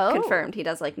 So, like, confirmed, he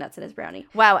does like nuts in his brownie.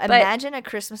 Wow, imagine a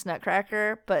Christmas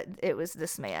nutcracker, but it was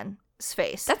this man's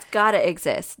face. That's gotta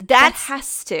exist. That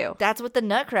has to. That's what the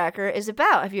Nutcracker is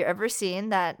about. Have you ever seen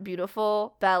that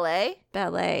beautiful ballet?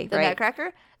 Ballet, The right?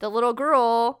 Nutcracker? The little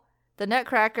girl, the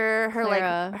Nutcracker, her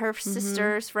Clara. like her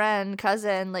sister's friend,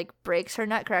 cousin, like breaks her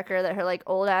Nutcracker that her like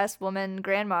old ass woman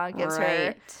grandma gives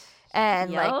her.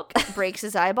 And Yup. like breaks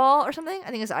his eyeball or something. I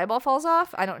think his eyeball falls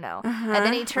off. I don't know. And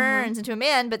then he turns into a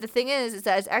man. But the thing is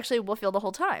that it's actually Wolffield the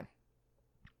whole time.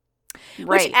 Right.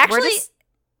 Which actually,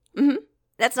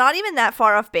 that's not even that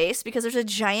far off base because there's a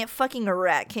giant fucking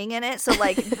Rat King in it. So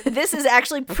like, this is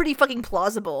actually pretty fucking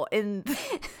plausible in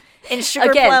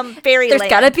Sugar Plum Fairyland. There's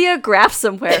gotta be a graph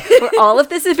somewhere where all of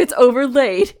this, if it's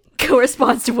overlaid,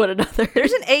 corresponds to one another.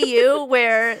 There's an AU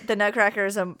where the Nutcracker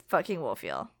is a fucking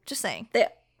Wolffield. Just saying.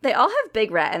 They all have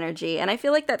big rat energy, and I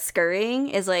feel like that scurrying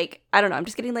is like, I don't know, I'm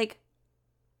just getting like,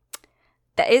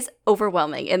 that is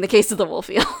overwhelming in the case of the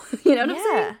Wolffield. You know what I'm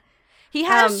saying? He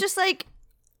has just like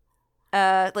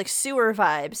sewer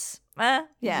vibes.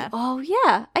 Yeah. Oh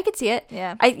yeah, I could see it.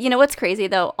 Yeah. You know what's crazy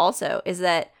though also is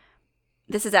that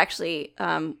this is actually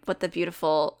what the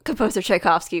beautiful composer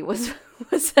Tchaikovsky was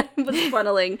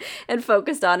funneling and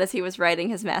focused on as he was writing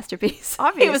his masterpiece.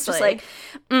 Obviously. He was just like,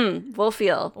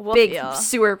 Wolffield, big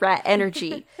sewer rat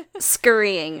energy,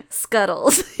 scurrying,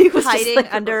 scuttles. He was hiding just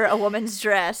like, under a woman's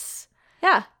dress.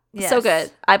 Yeah. Yes. So good.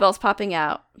 Eyeballs popping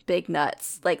out, big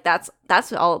nuts. Like that's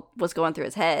all was going through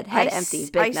his head. Head empty,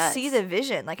 big nuts. I see the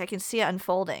vision. Like I can see it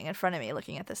unfolding in front of me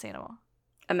looking at this animal.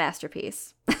 A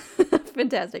masterpiece.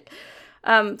 Fantastic.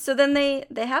 So then they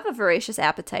have a voracious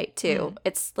appetite too.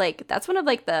 It's like that's one of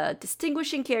like the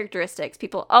distinguishing characteristics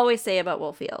people always say about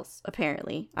Wolffields.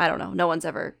 Apparently, I don't know. No one's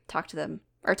ever talked to them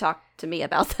or talked to me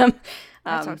about them.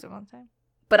 I talked to them all the time.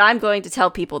 But I'm going to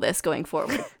tell people this going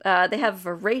forward. They have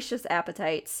voracious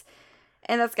appetites,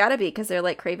 and that's got to be because they're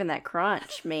like craving that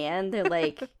crunch, man. They're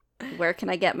like, where can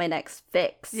I get my next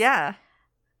fix? Yeah.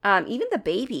 Even the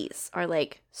babies are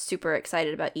like super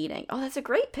excited about eating. Oh, that's a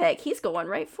great pick. He's going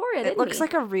right for it. It looks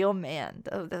like a real man,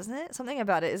 though, doesn't it? Something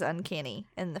about it is uncanny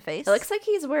in the face. It looks like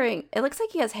it looks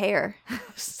like he has hair.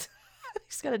 He's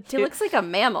got a He looks like a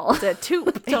mammal. a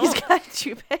tube. He's got a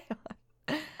toupee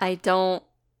on.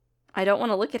 I don't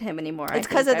want to look at him anymore. It's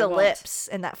because of the lips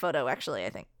in that photo, actually, I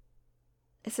think.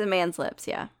 It's a man's lips,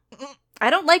 yeah. I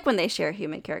don't like when they share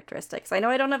human characteristics. I know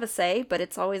I don't have a say, but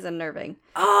it's always unnerving.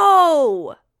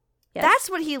 Oh! Yes. That's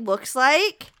what he looks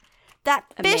like. That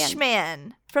fish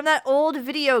man from that old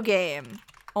video game.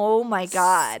 Oh my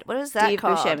god. What is that Steve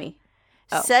called? Buscemi.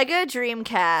 Oh. Sega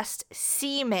Dreamcast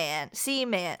Seaman.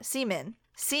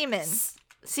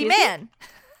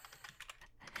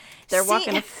 They're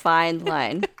walking a fine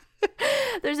line.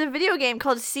 There's a video game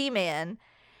called Seaman,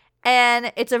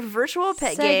 and it's a virtual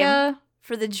pet game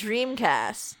for the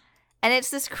Dreamcast. And it's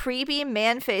this creepy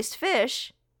man-faced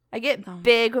fish. I get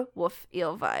big wolf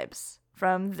eel vibes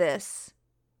from this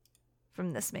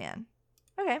man.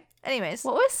 Okay. Anyways,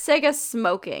 What was Sega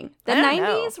smoking? The I don't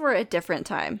know. 90s were a different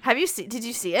time. did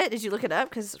you see it? Did you look it up?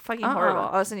 Because it's fucking horrible.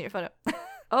 I'll send you a photo.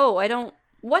 Oh, I don't.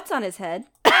 What's on his head?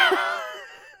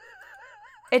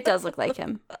 It does look like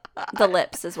him. The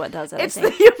lips is what does it. It's I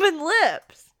the think. human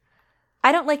lips.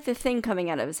 I don't like the thing coming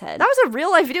out of his head. That was a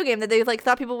real life video game that they like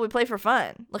thought people would play for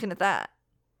fun. Looking at that.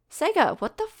 Sega,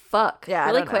 what the fuck? Yeah, I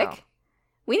really don't quick. know.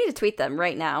 We need to tweet them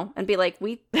right now and be like,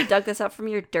 we dug this up from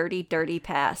your dirty, dirty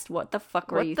past. What the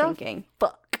fuck were you thinking?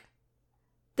 Fuck.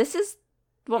 This is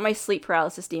what my sleep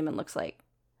paralysis demon looks like.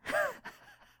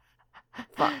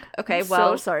 Fuck. Okay, I'm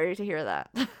well, so sorry to hear that.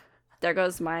 there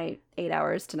goes my 8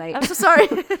 hours tonight. I'm so sorry.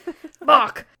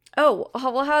 Fuck. Oh,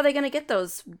 well, how are they going to get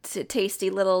those tasty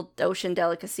little ocean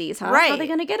delicacies, huh? Right. How are they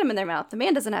going to get them in their mouth? The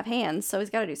man doesn't have hands, so he's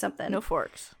got to do something. No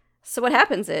forks. So what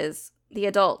happens is the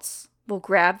adults will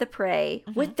grab the prey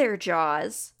with their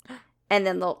jaws, and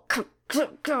then they'll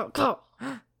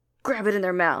grab it in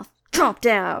their mouth, chomp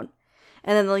down.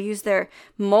 And then they'll use their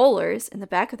molars in the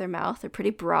back of their mouth. They're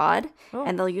pretty broad. Oh.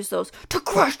 And they'll use those to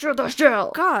crush through the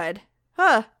shell. God.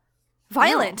 Huh.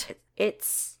 Violent. No,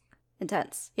 it's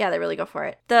intense. Yeah, they really go for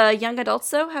it. The young adults,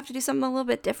 though, have to do something a little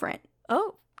bit different.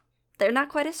 Oh. They're not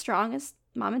quite as strong as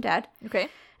mom and dad. Okay.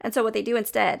 And so what they do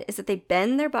instead is that they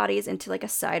bend their bodies into like a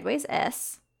sideways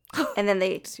S, and then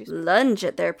they lunge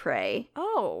at their prey.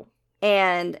 Oh.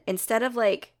 And instead of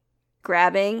like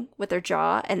grabbing with their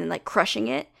jaw and then like crushing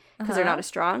it because they're not as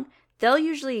strong, they'll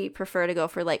usually prefer to go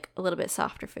for like a little bit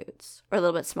softer foods or a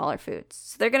little bit smaller foods.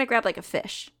 So they're going to grab like a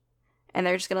fish and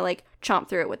they're just going to like chomp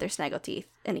through it with their snaggle teeth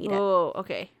and eat it. Oh,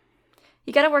 okay.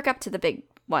 You got to work up to the big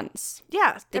ones.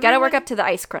 Yeah. You got to work up to the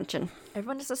ice crunching.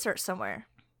 Everyone has to start somewhere.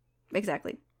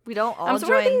 Exactly. We don't all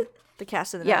join the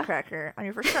cast of the Nutcracker on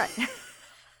your first try.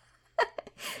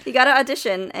 You got to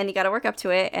audition and you got to work up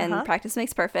to it, and practice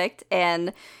makes perfect.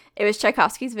 And it was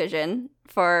Tchaikovsky's vision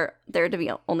for there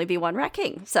to only be one Rat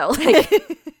King. So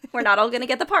like, we're not all going to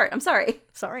get the part. I'm sorry.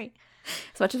 Sorry.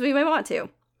 As much as we may want to.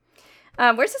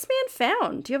 Where's this man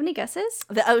found? Do you have any guesses?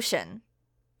 The ocean.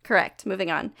 Correct.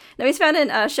 Moving on. Now he's found in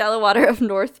shallow water of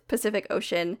North Pacific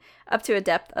Ocean up to a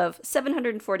depth of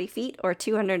 740 feet or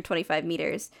 225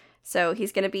 meters. So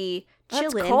he's going to be chilling.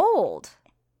 That's cold.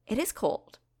 It is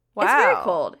cold. Wow. It's very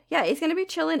cold. Yeah, he's going to be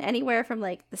chilling anywhere from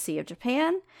like the Sea of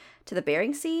Japan to the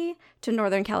Bering Sea to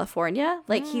Northern California.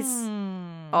 Like he's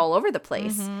all over the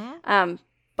place.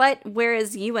 But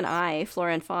whereas you and I,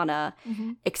 flora and fauna,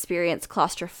 experience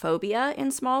claustrophobia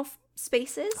in small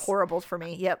spaces. Horrible for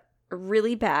me. Yep.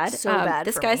 Really bad. So bad.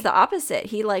 This for guy's me. the opposite.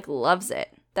 He like loves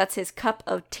it. That's his cup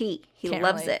of tea. He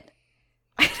loves it.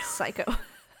 Psycho.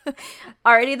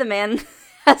 Already the man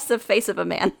has the face of a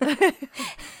man.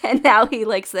 And now he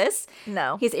likes this.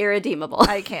 No. He's irredeemable.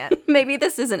 I can't. Maybe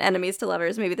this isn't enemies to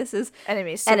lovers. Maybe this is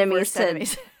enemies to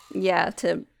enemies. Yeah,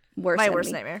 to worse My enemy.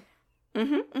 worst nightmare.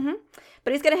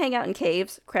 But he's going to hang out in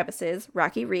caves, crevices,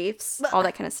 rocky reefs, all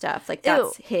that kind of stuff. Like,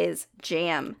 that's his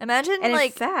jam. Imagine, and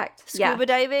like, in fact, scuba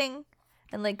diving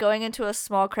and, like, going into a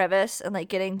small crevice and, like,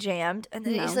 getting jammed. And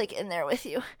then he's, like, in there with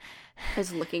you.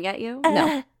 He's looking at you?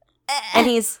 No. And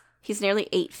he's nearly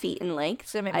 8 feet in length.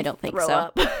 So I don't think so.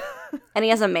 Up. And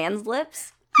he has a man's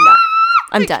lips? No.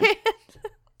 I'm done.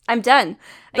 I'm done.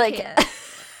 Like,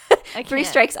 I 3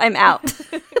 strikes, I'm out.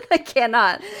 I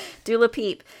cannot. Dula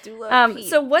peep. Peep.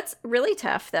 So what's really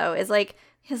tough, though, is, like,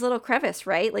 his little crevice,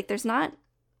 right? Like, there's not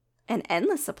an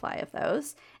endless supply of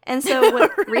those. And so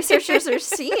what researchers are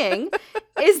seeing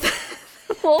is that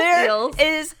there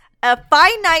is a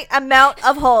finite amount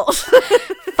of holes.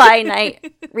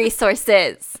 Finite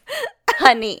resources.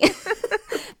 Honey.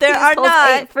 There are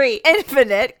not free.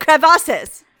 Infinite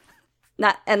crevasses.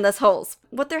 Not endless holes.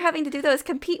 What they're having to do, though, is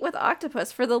compete with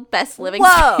octopus for the best living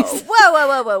Whoa. space.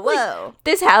 Whoa. Like,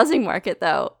 this housing market,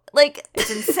 though, like, it's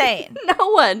insane. No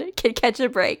one can catch a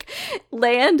break.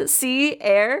 Land, sea,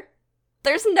 air.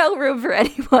 There's no room for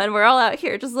anyone. We're all out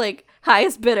here just like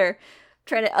highest bidder,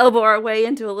 trying to elbow our way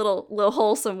into a little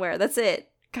hole somewhere. That's it.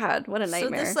 God, what a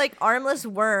nightmare. So this like armless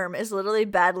worm is literally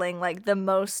battling like the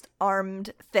most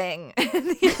armed thing in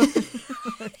the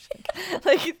ocean.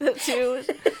 Like the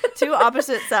two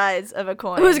opposite sides of a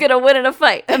coin. Who's gonna win in a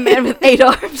fight? A man with 8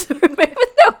 arms or a man with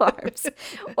no arms?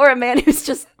 Or a man who's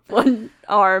just one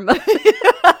arm.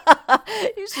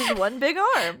 He's just one big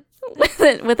arm.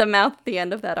 With a mouth at the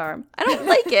end of that arm. I don't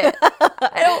like it.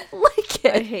 I don't like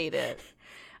it. I hate it.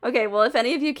 Okay, well, if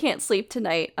any of you can't sleep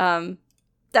tonight,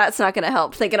 that's not going to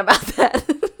help thinking about that.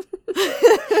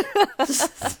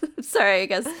 Sorry, I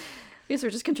guess we're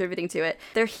just contributing to it.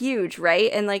 They're huge, right?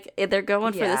 And, like, they're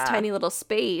going for this tiny little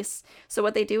space. So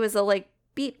what they do is they'll, like,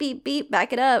 beep, beep, beep,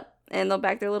 back it up. And they'll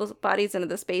back their little bodies into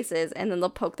the spaces. And then they'll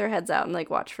poke their heads out and,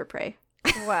 like, watch for prey.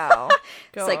 Wow.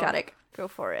 Psychotic. Go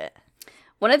for it.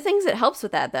 One of the things that helps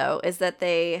with that, though, is that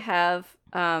they have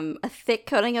a thick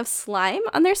coating of slime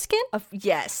on their skin.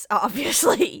 Yes,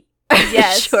 obviously.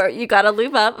 Yes. Sure. You gotta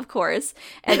lube up, of course.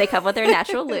 And they come with their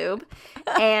natural lube.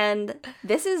 And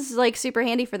this is, like, super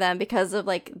handy for them because of,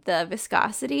 like, the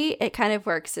viscosity. It kind of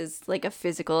works as, like, a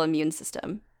physical immune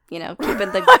system. You know,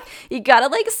 keeping you gotta,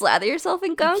 like, slather yourself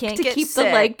in gunk to keep sick.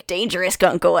 the, like, dangerous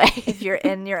gunk away. If you're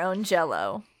in your own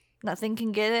Jell-O, nothing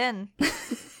can get in.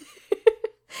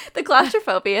 The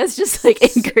claustrophobia is just, like,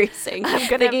 increasing. I'm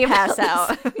gonna pass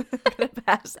out. I'm gonna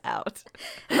pass out.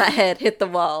 My head hit the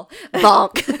wall.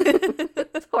 Bonk.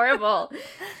 It's horrible.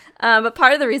 But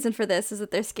part of the reason for this is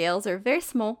that their scales are very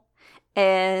small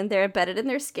and they're embedded in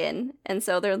their skin. And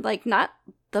so they're, like, not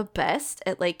the best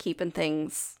at, like, keeping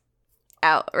things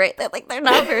out, right? They're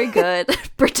not very good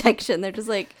at protection. They're just,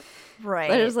 like...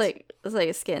 Right. They're just, like, it's like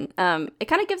a skin. It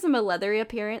kind of gives them a leathery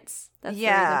appearance. That's the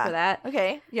reason for that.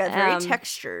 Okay. Yeah, very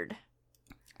textured.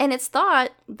 And it's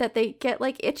thought that they get,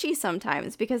 like, itchy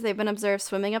sometimes because they've been observed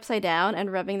swimming upside down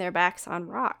and rubbing their backs on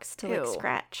rocks to, like,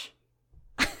 scratch.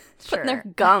 Putting their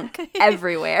gunk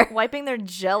everywhere. Wiping their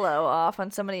Jell-O off on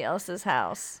somebody else's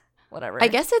house. Whatever. I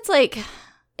guess it's, like,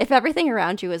 If everything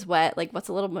around you is wet, like what's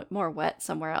a little bit more wet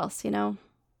somewhere else, you know?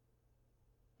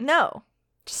 No.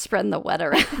 Just spreading the wet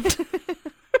around.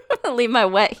 Leave my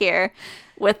wet here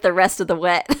with the rest of the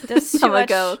wet. This is I'm too gonna much.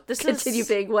 go This continue is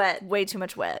being wet. way too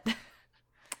much wet.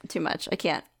 Too much. I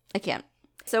can't.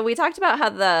 So we talked about how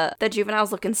the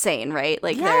juveniles look insane, right?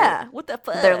 Like yeah. What the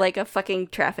fuck? they're like a fucking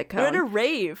traffic They're in a cone.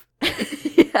 rave.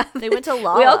 Yeah. They went to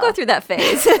Lala. We all go through that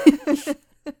phase.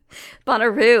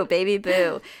 Bonnaroo, baby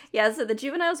boo. Yeah, so the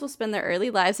juveniles will spend their early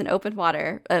lives in open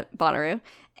water, Bonnaroo.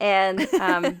 And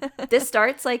this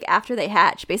starts like after they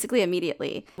hatch, basically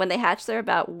immediately. When they hatch, they're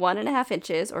about 1.5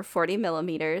 inches or 40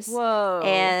 millimeters. Whoa.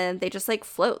 And they just like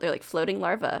float. They're like floating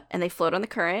larvae. And they float on the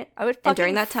current. I would and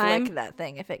during that flick time, that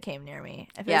thing if it came near me.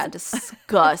 If it yeah, was-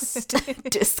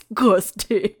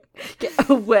 disgusting. Get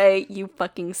away, you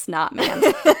fucking snot man.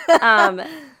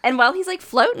 And while he's like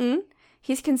floating,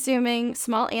 he's consuming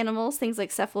small animals, things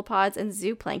like cephalopods and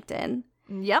zooplankton.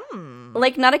 Yum.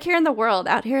 Like not a care in the world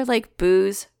out here, like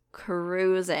booze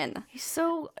cruising. He's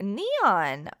so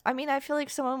neon. I mean, I feel like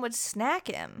someone would snack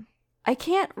him. I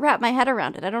can't wrap my head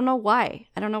around it. I don't know why.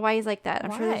 I don't know why he's like that.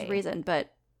 I'm sure there's a Why? reason,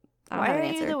 but I don't Why have are an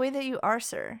you answer. the way that you are,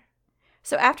 sir?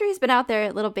 So after he's been out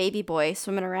there, little baby boy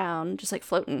swimming around, just like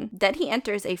floating, then he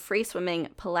enters a free swimming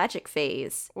pelagic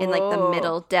phase in like the Whoa.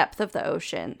 middle depth of the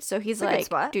ocean. So he's That's a good like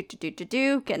spot.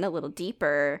 do, getting a little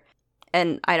deeper.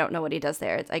 And I don't know what he does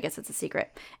there. I guess it's a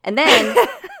secret. And then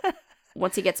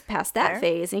once he gets past that Fair.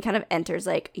 phase, and he kind of enters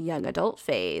like young adult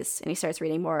phase, and he starts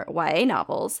reading more YA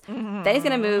novels. Then he's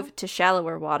gonna move to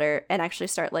shallower water and actually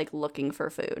start like looking for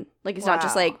food. Like he's not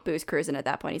just Wow. like booze cruising at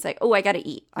that point. He's like, oh, I gotta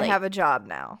eat. I Like, have a job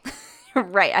now.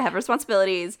 right. I have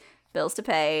responsibilities, bills to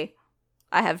pay.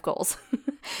 I have goals.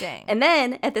 Dang. And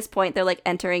then at this point, they're like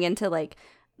entering into like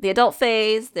the adult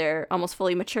phase. They're almost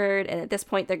fully matured. And at this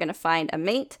point, they're going to find a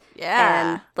mate.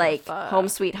 yeah. And like Fuck. home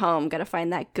sweet home, going to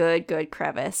find that good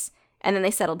crevice. And then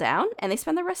they settle down and they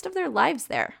spend the rest of their lives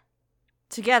there.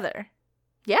 Together.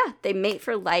 Yeah. They mate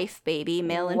for life, baby,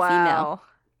 male and female. Wow.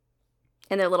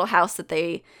 In their little house that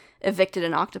they evicted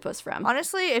an octopus from.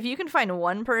 Honestly, if you can find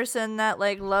one person that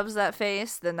like loves that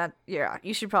face, then that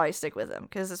you should probably stick with him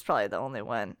because it's probably the only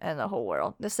one in the whole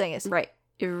world. This thing is Right.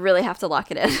 You really have to lock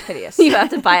it in. hideous. You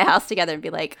have to buy a house together and be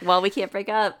like, well, we can't break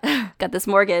up. Got this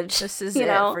mortgage. This is you it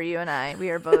know? for you and I. We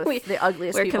are both the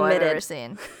ugliest we're people I've ever committed.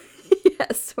 seen.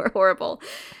 Yes, we're horrible.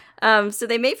 So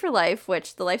they mate for life,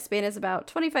 which the lifespan is about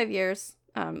 25 years,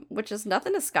 which is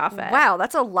nothing to scoff at. Wow,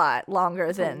 that's a lot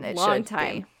longer than It's it a long should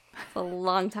time. be. It's a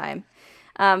long time.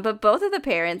 But both of the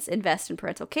parents invest in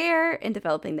parental care, in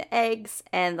developing the eggs,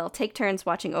 and they'll take turns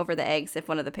watching over the eggs if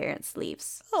one of the parents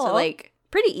leaves. Aw. So, like,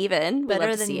 pretty even. We Better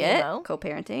love to than see Nemo. it.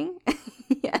 Co-parenting.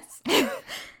 Yes.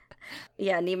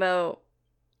 Yeah, Nemo.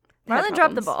 had Marlon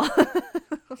dropped the problems.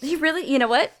 ball. He really, you know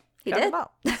what? He Dropped did. the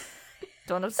ball.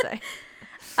 Don't know what to say.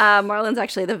 Marlon's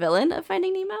actually the villain of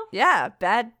Finding Nemo. Yeah,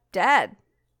 bad dad.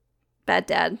 Bad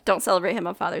dad. Don't celebrate him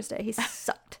on Father's Day. He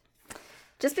sucked.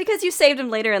 Just because you saved him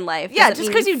later in life. Yeah, doesn't just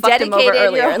mean because you fucked him over dedicated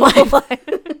earlier your in whole life.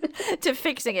 life to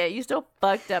fixing it, you still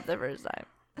fucked up the first time.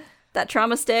 That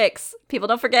trauma sticks. People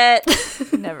don't forget.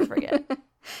 Never forget.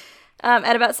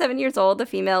 At about 7 years old, the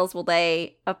females will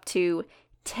lay up to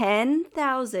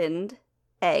 10,000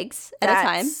 eggs at a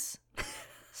time.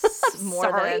 That's more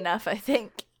Sorry. than enough, I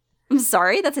think. I'm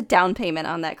sorry, that's a down payment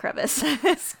on that crevice.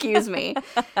 Excuse me.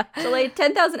 She'll lay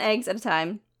 10,000 eggs at a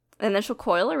time, and then she'll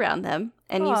coil around them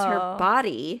and use her Aw.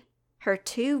 body, her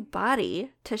tube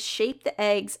body, to shape the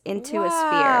eggs into a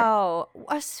sphere. Wow,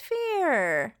 a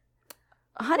sphere.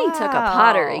 Honey took a Wow.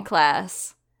 pottery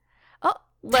class. Oh,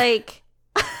 Like,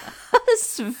 a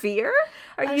sphere?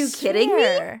 Are a you kidding me?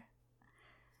 sphere.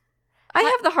 I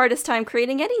have the hardest time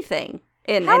creating anything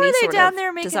in How any are they sort down of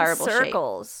there making desirable shape.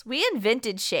 circles? We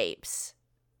invented shapes.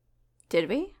 Did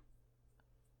we?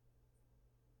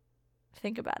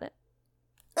 Think about it.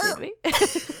 Did we?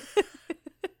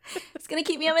 It's gonna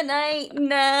keep me up at night.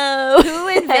 No. Who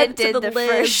Head to invented the lid.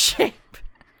 first shape?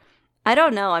 I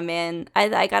don't know. I mean,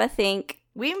 I gotta think.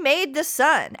 We made the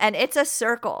sun, and it's a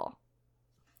circle.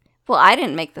 Well, I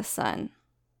didn't make the sun.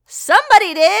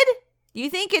 Somebody did. You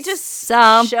think it just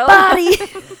Somebody.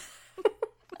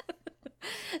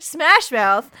 Smash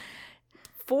Mouth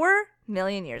 4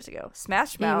 million years ago?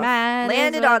 Smash Mouth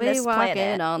landed on this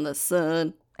planet on the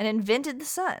sun. and invented the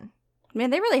sun. Man,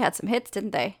 they really had some hits,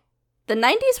 didn't they? The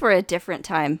 90s were a different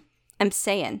time. I'm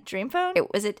saying. Dream phone?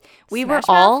 It was it. We Smash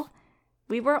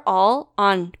were all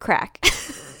on crack.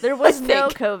 There was I no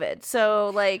think. COVID.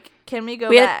 So, like, can we go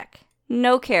We had- back?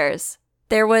 No cares.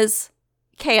 There was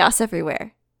chaos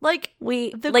everywhere. Like,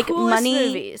 We the like coolest money.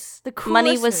 movies. The coolest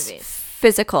Money was movies.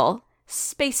 physical.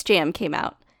 Space Jam came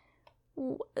out.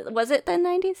 Was it the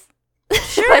 90s?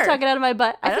 Sure. Am I talking out of my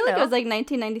butt? I feel don't like know. it was like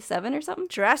 1997 or something.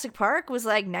 Jurassic Park was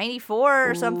like 94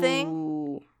 or something.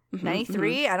 Ooh.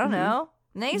 93? I don't mhm. know.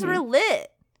 The 90s Mhm. were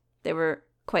lit. They were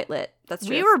quite lit. That's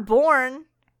true. We were born.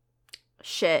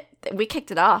 Shit. We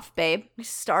kicked it off, babe. We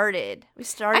started.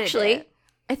 Actually, it.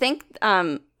 I think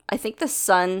the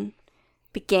sun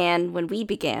began when we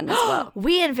began as well.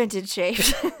 We invented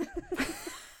shapes.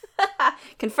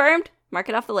 Confirmed. Mark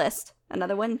it off the list.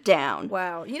 Another one down.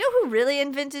 Wow. You know who really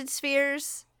invented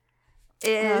spheres?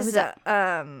 Who's Is that?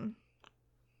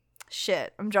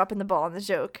 shit. I'm dropping the ball on the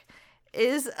joke.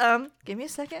 Is give me a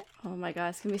second. Oh my god,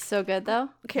 it's gonna be so good though.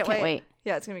 Can't Can't wait. wait.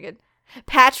 Yeah, it's gonna be good.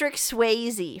 Patrick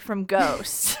Swayze from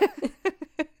Ghost.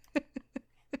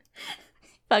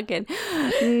 Fucking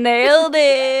nailed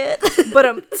it.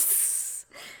 But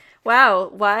Wow.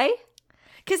 Why?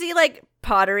 because he like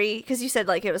pottery. Because you said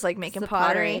like it was like making the pottery,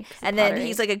 pottery. It's the and then pottery.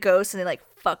 he's like a ghost, and they like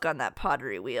fuck on that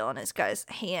pottery wheel in this guy's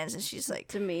hands, and she's like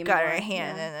To me, got more, her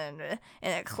hand yeah.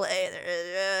 and a clay.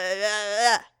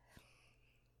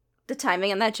 The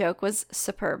timing on that joke was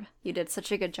superb. You did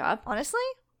such a good job. Honestly,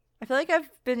 I feel like I've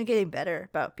been getting better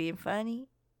about being funny.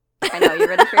 I know you're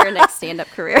ready for your next stand-up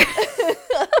career.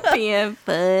 Being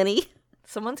funny.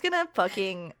 Someone's gonna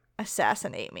fucking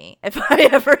assassinate me if I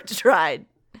ever tried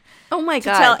Oh my to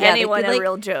god! tell yeah, they'd anyone be a like,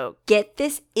 real joke. get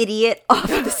this idiot off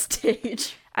the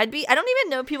stage. I don't even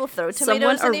know people throw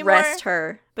tomatoes Someone anymore. arrest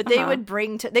her. But they Uh-huh. would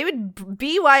they would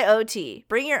BYOT,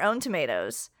 bring your own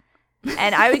tomatoes,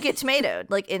 and I would get tomatoed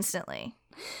like instantly.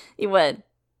 You would.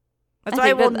 That's I why I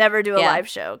think will that- never do a yeah. live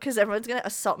show because everyone's gonna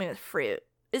assault me with fruit.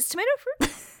 Is tomato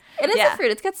fruit? It is Yeah. a fruit.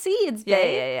 It's got seeds, Yeah,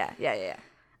 babe. yeah.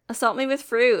 Assault Me with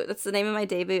Fruit. That's the name of my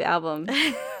debut album.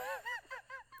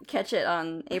 Catch it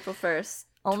on April 1st.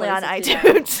 Only on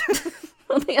 2069. iTunes.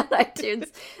 Only on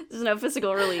iTunes. There's no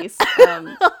physical release.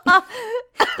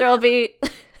 There'll be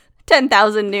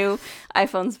 10,000 new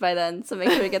iPhones by then, so make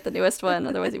sure to get the newest one.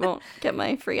 Otherwise, you won't get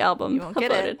my free album You won't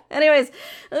get uploaded. it. Anyways,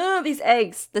 these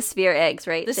eggs, the sphere eggs,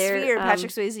 right? The They're, sphere,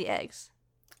 Patrick Swayze eggs.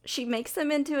 She makes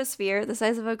them into a sphere the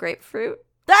size of a grapefruit.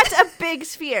 That's a big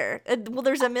sphere. Well,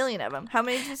 there's a million of them. How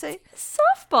many did you say?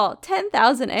 Softball,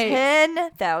 10,000 eggs.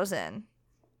 10,000.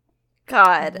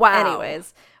 God. Wow.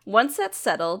 Anyways, once that's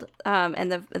settled,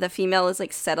 and the female is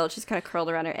like settled, she's kind of curled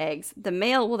around her eggs. The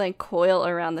male will then coil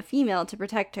around the female to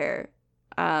protect her.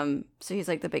 So he's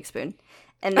like the big spoon.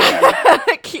 And then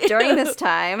during this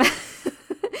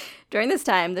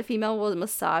time, the female will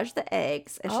massage the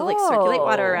eggs, and she'll like circulate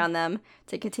water Oh. around them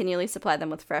to continually supply them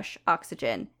with fresh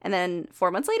oxygen. And then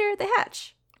 4 months later, they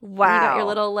hatch. Wow. And you got your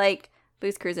little like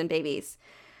booze cruising babies.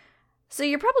 So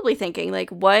you're probably thinking like,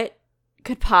 what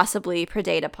could possibly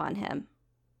predate upon him?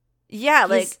 Yeah,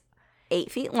 like He's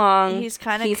 8 feet long. he's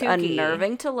kind of He's kooky.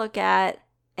 unnerving to look at,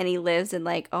 and he lives in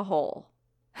like a hole.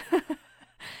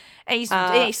 And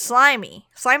he's slimy.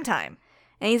 Slime time.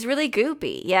 And he's really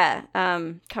goopy, yeah.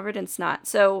 Covered in snot.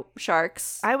 So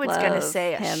sharks. I was gonna love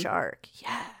say a him. shark.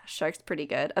 Yeah. Shark's pretty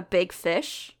good. A big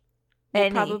fish. will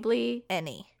Any. Probably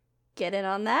Any. get in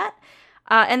on that.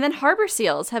 And then harbor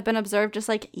seals have been observed just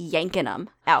like yanking them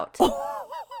out.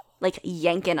 Like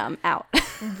yanking them out.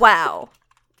 Wow.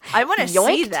 I want to see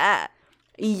Yoinked? that.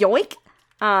 Yoink.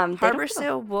 They don't Harbor have a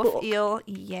seal, wolf hook. eel,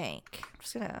 yank. I'm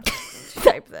just gonna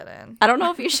type that in. I don't know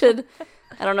if you should.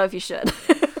 I don't know if you should.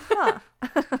 Huh.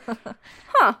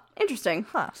 Huh. Interesting.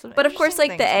 Huh. Some But of course, interesting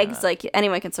like the things about eggs, that. like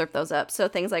anyone can serve those up. So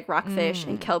things like rockfish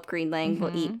and kelp greenling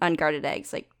will eat unguarded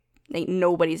eggs. Like ain't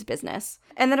nobody's business.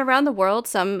 And then around the world,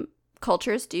 some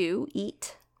cultures do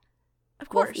eat of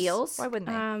wolf course. eels. Why wouldn't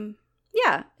they?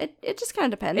 Yeah, it just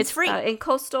kind of depends. It's free. In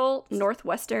coastal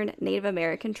northwestern Native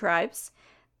American tribes,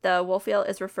 the wolf eel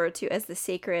is referred to as the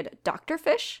sacred doctor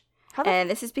fish. How the And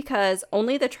this is because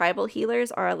only the tribal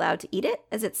healers are allowed to eat it,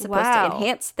 as it's supposed Wow. to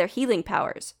enhance their healing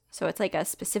powers. So it's like a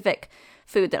specific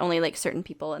food that only like certain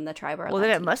people in the tribe are allowed Well,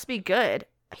 then to it eat. must be good.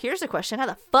 Here's a question: how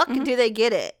the fuck Mm-hmm. do they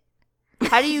get it?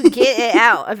 How do you get it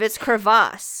out of its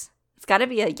crevasse? It's got to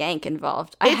be a yank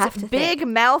involved. I It's have to big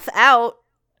think. mouth out.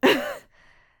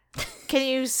 Can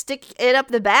you stick it up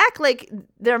the back? Like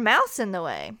their mouth's in the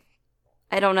way.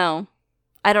 I don't know.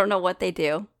 I don't know what they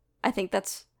do. I think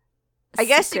that's. I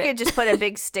guess you could just put a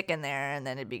big stick in there and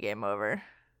then it'd be game over.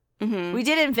 Mm-hmm. We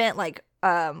did invent like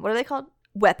what are they called?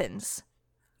 Weapons.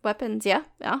 Weapons. Yeah.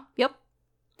 Yep.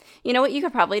 You know what you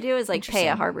could probably do is like pay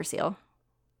a Interesting. harbor seal,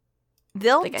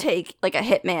 They'll Like a- take like a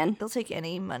hitman. they'll take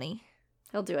any money.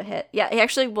 He'll do a hit. Yeah, he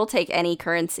actually will take any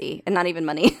currency and not even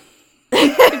money.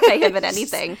 You can pay him in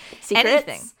anything. Secrets.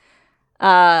 Anything.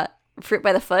 Fruit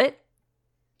by the foot.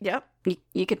 Yep.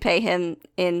 You could pay him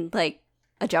in like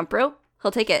a jump rope.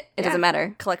 He'll take it. It Yeah. doesn't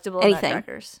matter. Collectible Anything.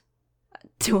 nutcrackers.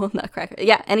 dual nutcracker.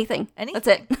 Yeah, anything. That's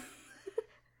it.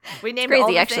 We named crazy, all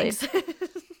the actually.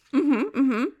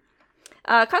 things.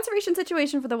 Conservation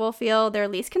situation for the wolf eel. They're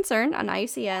least concern on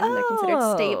IUCN. They're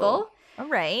considered stable. All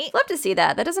right. Love to see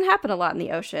that. That doesn't happen a lot in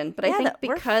the ocean, but I think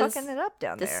we're because fucking it up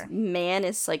down this there. man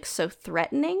is like so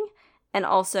threatening and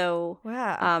also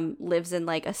lives in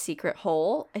like a secret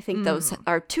hole, I think those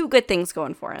are two good things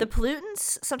going for him. The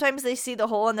pollutants, sometimes they see the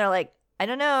hole and they're like, I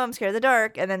don't know, I'm scared of the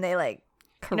dark. And then they like,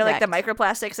 Correct. you know, like the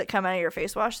microplastics that come out of your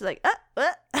face wash. They're like,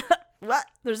 what?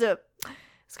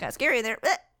 It's kind of scary in there.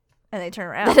 And they turn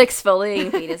around. That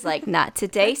exfoliating feet is like, not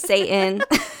today, Satan.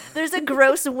 There's a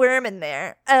gross worm in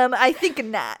there. I think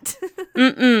not.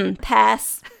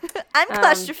 Pass. I'm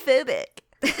claustrophobic.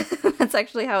 That's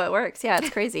actually how it works. Yeah, it's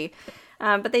crazy.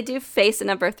 But they do face a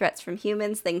number of threats from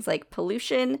humans. Things like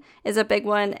pollution is a big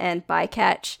one, and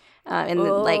bycatch, and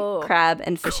like crab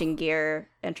and fishing gear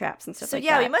and traps and stuff like that.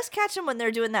 So yeah, we must catch them when they're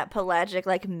doing that pelagic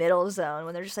like middle zone,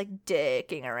 when they're just like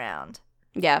dicking around.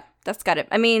 Yeah, that's got it.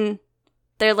 I mean,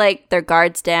 they're like, their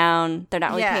guards down. They're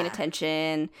not really paying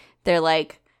attention. They're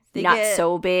like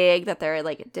so big that they're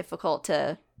like difficult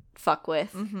to fuck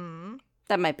with. Mm-hmm.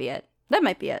 That might be it.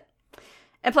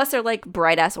 And plus, they're like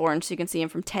bright ass orange, so you can see them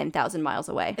from 10,000 miles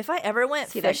away. If I ever went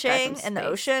fishing in the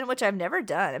ocean, which I've never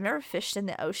done, I've never fished in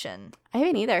the ocean. I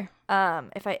haven't either.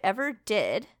 If I ever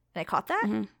did, and I caught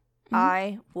that,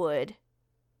 I would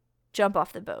jump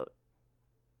off the boat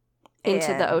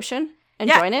into the ocean and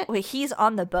join it. Well, he's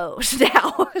on the boat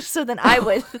now, so then I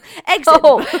would exit.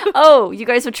 You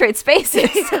guys would trade spaces.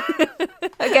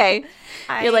 Okay.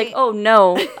 You're like, oh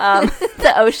no,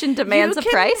 the ocean demands a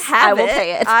price. I will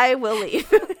pay it. I will leave.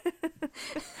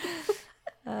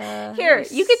 Here,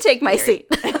 you can take my seat.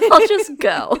 I'll just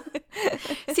go.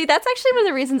 See, that's actually one of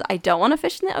the reasons I don't want to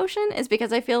fish in the ocean, is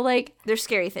because I feel like they're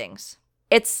scary things.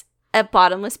 It's a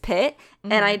bottomless pit,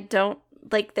 and I don't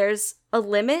like. There's a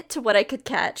limit to what I could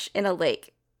catch in a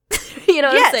lake. You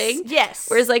know what I'm saying? Yes.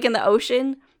 Whereas, like in the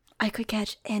ocean, I could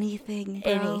catch anything.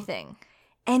 Bro.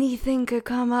 Anything could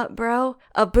come up, bro.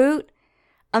 A boot,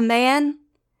 a man,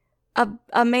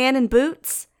 a man in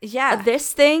boots. Yeah.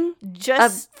 This thing,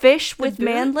 just a fish with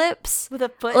man lips. With a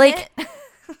foot like, in it.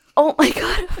 Oh my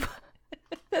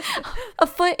God. A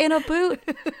foot in a boot.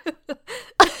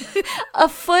 A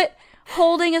foot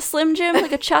holding a Slim Jim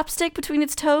like a chopstick between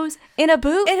its toes in a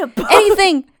boot.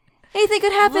 Anything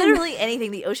could happen. Literally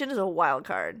anything. The ocean is a wild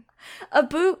card. A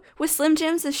boot with Slim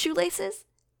Jims and shoelaces.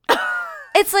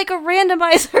 It's like a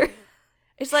randomizer.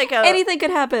 It's like anything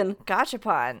could happen.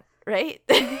 Gachapon, right?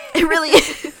 It really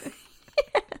is.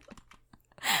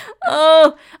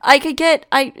 Oh,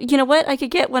 you know what? I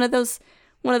could get one of those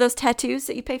tattoos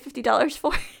that you pay $50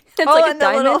 for. It's like a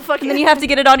diamond, and then you have to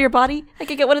get it on your body. I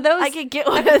could get one of those. I could get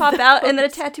one. I could pop out, and then a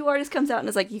tattoo artist comes out and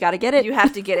is like, "You got to get it. You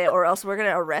have to get it, or else we're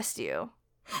gonna arrest you."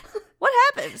 What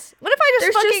happens? What if I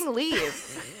just fucking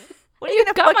leave? What are you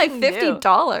gonna got my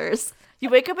 $50? You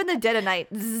wake up in the dead of night.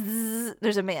 Zzz,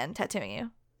 there's a man tattooing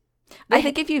you. I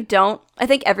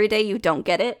think every day you don't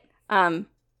get it,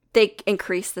 they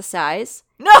increase the size.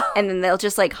 No. And then they'll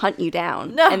just like hunt you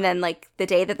down. No. And then like the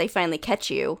day that they finally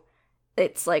catch you,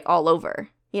 it's like all over,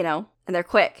 you know? And they're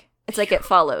quick. It's like It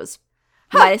Follows.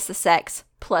 Minus the sex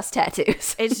plus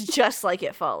tattoos. It's just like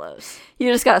It Follows.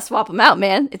 You just gotta swap them out,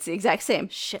 man. It's the exact same.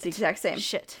 Shit. It's the exact same.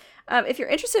 Shit. If you're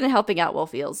interested in helping out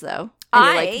wolf eels, though,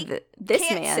 this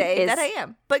can't man say that I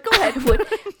am. But go ahead.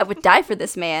 I would die for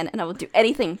this man, and I would do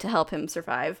anything to help him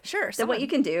survive. Sure. So what you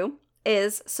can do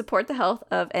is support the health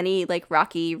of any like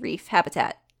rocky reef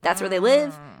habitat. That's where they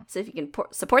live. So if you can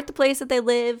support the place that they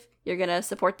live, you're gonna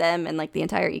support them and like the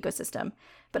entire ecosystem.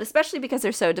 But especially because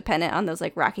they're so dependent on those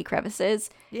like rocky crevices,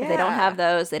 if they don't have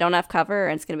those, they don't have cover,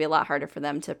 and it's gonna be a lot harder for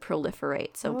them to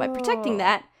proliferate. So by protecting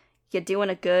that, you're doing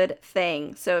a good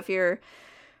thing. So if you're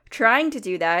trying to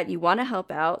do that, you want to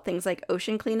help out. Things like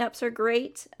ocean cleanups are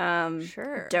great.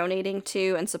 Sure. Donating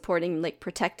to and supporting like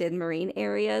protected marine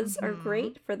areas are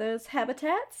great for those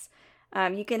habitats.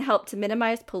 You can help to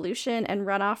minimize pollution and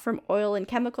runoff from oil and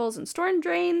chemicals and storm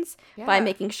drains by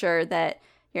making sure that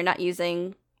you're not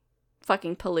using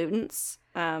fucking pollutants.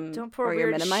 Don't pour or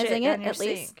you're minimizing it at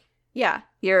least. Yeah,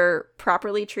 you're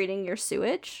properly treating your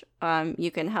sewage.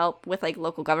 You can help with like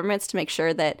local governments to make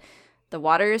sure that the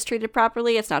water is treated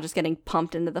properly. It's not just getting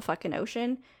pumped into the fucking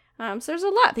ocean. So there's a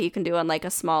lot that you can do on like a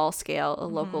small scale, a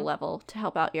local level to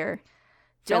help out your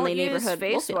friendly neighborhood.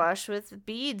 Don't use face wash with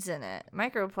beads in it,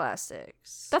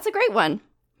 microplastics. That's a great one.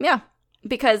 Yeah,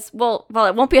 because well,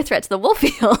 it won't be a threat to the wolf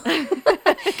eel.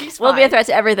 Will be a threat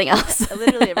to everything else.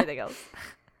 Literally everything else.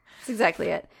 That's exactly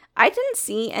it. I didn't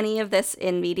see any of this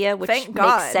in media, which Thank makes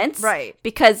God. sense. Right.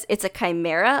 Because it's a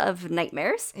chimera of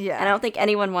nightmares. Yeah. And I don't think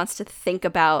anyone wants to think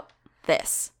about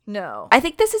this. No. I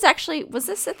think this is actually, was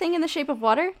this a thing in The Shape of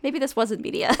Water? Maybe this wasn't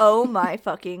media. Oh my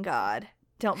fucking God.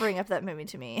 Don't bring up that movie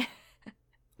to me.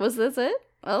 Was this it?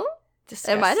 Oh?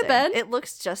 Disgusting. It might have been. It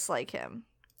looks just like him.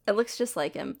 It looks just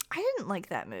like him. I didn't like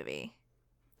that movie.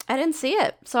 I didn't see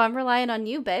it, so I'm relying on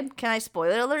you, babe. Can I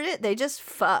spoiler alert it? They just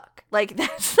fuck. Like,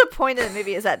 that's the point of the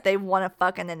movie, is that they want to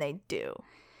fuck and then they do.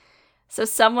 So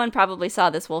someone probably saw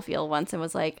this Wolfiel once and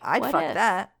was like, I'd what fuck if?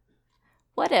 that.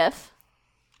 What if?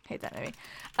 Hate that movie.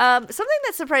 Something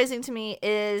that's surprising to me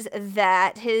is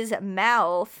that his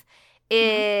mouth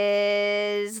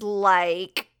is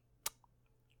like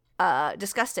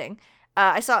disgusting.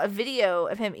 I saw a video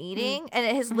of him eating,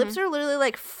 and his lips are literally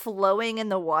like flowing in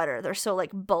the water. They're so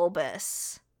like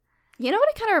bulbous. You know what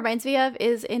it kind of reminds me of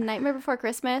is in Nightmare Before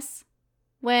Christmas,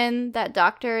 when that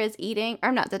doctor is eating,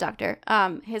 or not the doctor,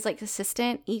 his like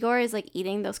assistant Igor is like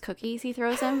eating those cookies he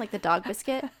throws him, like the dog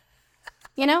biscuit.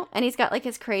 You know? And he's got like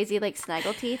his crazy like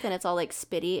snaggle teeth, and it's all like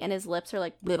spitty, and his lips are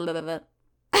like blah, blah, blah, blah.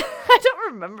 I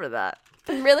don't remember that.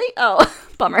 Really? Oh,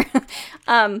 bummer.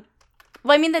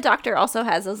 Well, I mean, the doctor also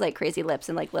has those like crazy lips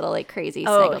and like little like crazy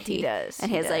snaggle teeth. He does. And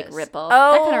his like ripple.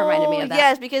 Oh, that kind of reminded me of that.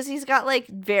 Yes, because he's got like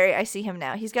I see him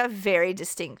now. He's got very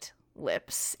distinct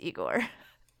lips, Igor.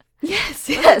 Yes,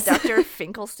 yes. Dr.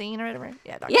 Finkelstein or whatever.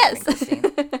 Yeah, Dr. Yes.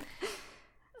 Finkelstein.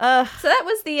 So that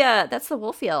was that's the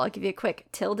wolf eel. I'll give you a quick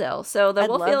Tildale. So the I'd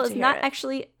wolf love eel to is hear not it.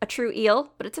 actually a true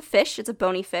eel, but it's a fish. It's a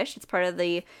bony fish. It's part of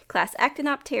the class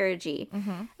Actinopterygii.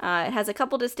 It has a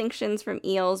couple distinctions from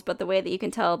eels, but the way that you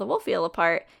can tell the wolf eel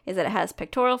apart is that it has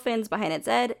pectoral fins behind its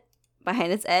head.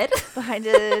 Behind its head? Behind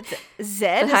its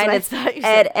Zed? Behind its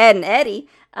Ed and Eddie.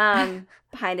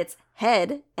 Behind its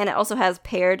head. And it also has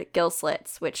paired gill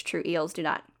slits, which true eels do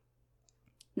not.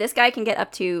 This guy can get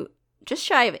up to just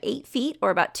shy of 8 feet, or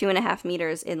about 2.5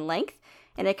 meters in length,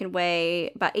 and it can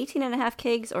weigh about 18.5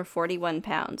 kgs or 41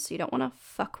 pounds, so you don't want to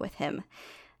fuck with him.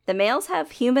 The males have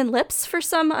human lips for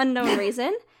some unknown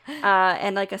reason,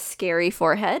 and like a scary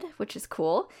forehead, which is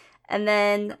cool. And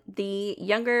then the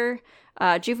younger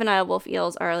juvenile wolf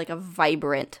eels are like a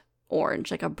vibrant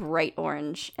orange, like a bright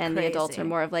orange, and the adults are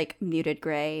more of like muted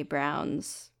gray,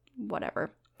 browns, whatever.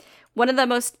 One of the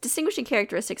most distinguishing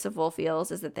characteristics of wolf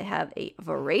eels is that they have a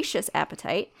voracious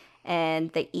appetite,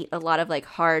 and they eat a lot of like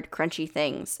hard, crunchy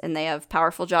things, and they have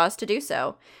powerful jaws to do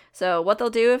so. So what they'll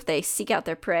do if they seek out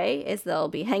their prey is they'll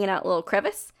be hanging out a little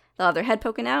crevice. They'll have their head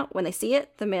poking out. When they see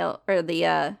it, the male or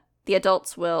the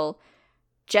adults will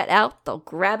jet out. They'll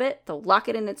grab it. They'll lock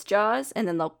it in its jaws, and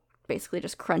then they'll basically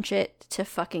just crunch it to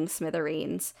fucking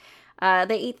smithereens.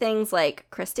 They eat things like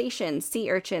crustaceans,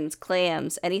 sea urchins,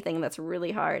 clams, anything that's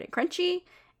really hard and crunchy,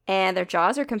 and their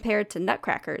jaws are compared to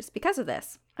nutcrackers because of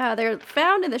this. They're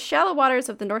found in the shallow waters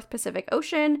of the North Pacific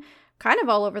Ocean, kind of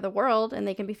all over the world, and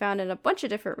they can be found in a bunch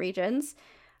of different regions.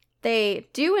 They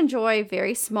do enjoy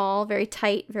very small, very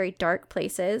tight, very dark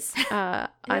places,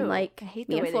 unlike I hate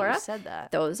me the and way Flora. that you said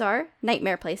that. Those are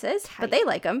nightmare places, but Tight. they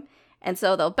like them, and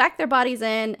so they'll back their bodies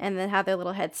in and then have their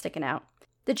little heads sticking out.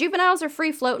 The juveniles are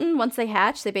free floating once they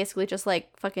hatch. They basically just like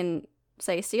fucking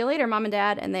say, see you later, mom and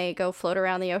dad, and they go float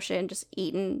around the ocean, just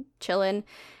eating, chilling.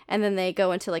 And then they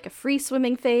go into like a free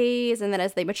swimming phase. And then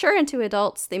as they mature into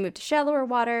adults, they move to shallower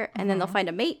water, and then they'll find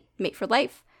a mate for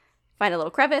life, find a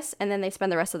little crevice, and then they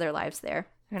spend the rest of their lives there.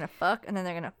 They're gonna fuck, and then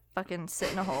they're gonna fucking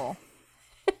sit in a hole.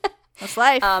 That's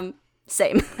life.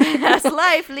 Same. That's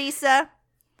life, Lisa.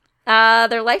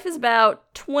 Their life is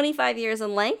about 25 years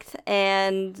in length,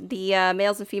 and the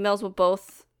males and females will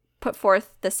both put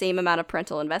forth the same amount of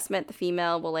parental investment. The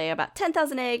female will lay about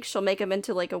 10,000 eggs. She'll make them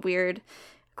into like a weird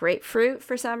grapefruit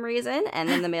for some reason, and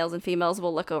then the males and females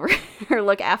will look over or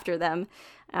look after them.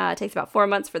 It takes about 4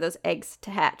 months for those eggs to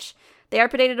hatch. They are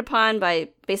predated upon by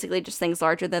basically just things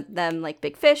larger than them, like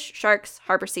big fish, sharks,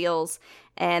 harbor seals,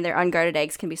 and their unguarded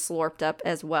eggs can be slurped up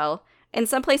as well. In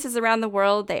some places around the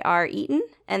world, they are eaten,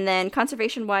 and then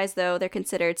conservation-wise, though, they're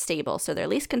considered stable, so they're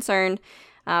least concerned.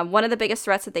 One of the biggest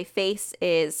threats that they face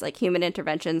is like human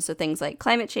intervention, so things like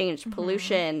climate change,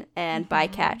 pollution, and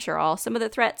bycatch are all some of the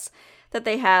threats that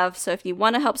they have. So if you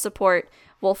want to help support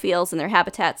wolf eels and their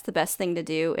habitats, the best thing to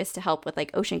do is to help with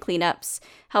like ocean cleanups,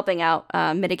 helping out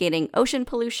mitigating ocean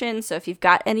pollution. So if you've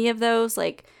got any of those,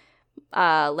 like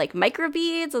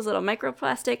microbeads, those little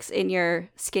microplastics in your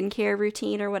skincare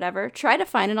routine or whatever, try to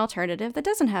find an alternative that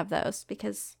doesn't have those,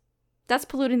 because that's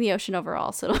polluting the ocean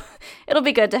overall. So it'll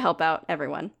be good to help out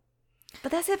everyone.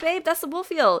 But that's it, babe. That's the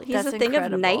wolf eel. He's That's a thing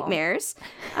incredible. of nightmares.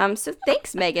 So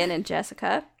thanks, Megan and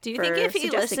Jessica. Do you for think if he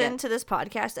suggesting listened it. to this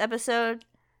podcast episode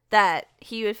that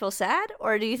he would feel sad?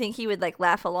 Or do you think he would like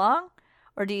laugh along?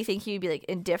 Or do you think he would be like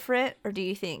indifferent? Or do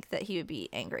you think that he would be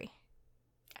angry?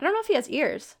 I don't know if he has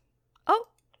ears. Oh,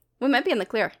 We might be in the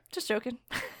clear. just joking.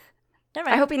 Never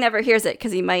I mind. hope he never hears it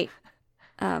because he might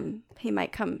come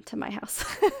to my house.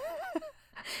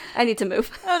 I need to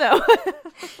move. Oh no.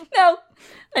 No,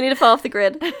 I need to fall off the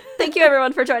grid. Thank you,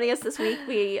 everyone, for joining us this week.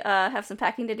 We have some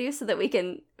packing to do so that we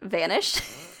can vanish.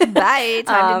 Bye.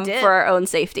 Time to dip. For our own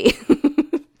safety.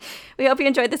 We hope you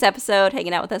enjoyed this episode,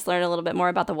 hanging out with us, learning a little bit more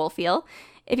about the Wolffiel.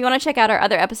 If you want to check out our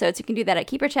other episodes, you can do that at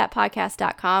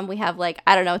keeperchatpodcast.com. We have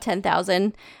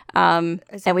 10,000, and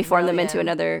we form them into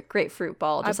another grapefruit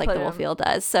ball, just like the Wolffiel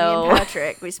does. So Me and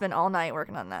Patrick, we spent all night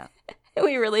working on that.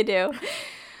 We really do.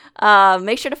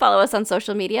 Make sure to follow us on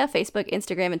social media, Facebook,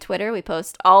 Instagram, and Twitter. We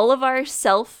post all of our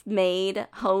self-made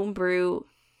homebrew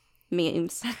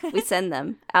memes. We send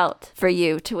them out for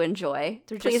you to enjoy.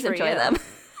 Please enjoy them.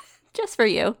 Just for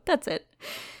you. That's it.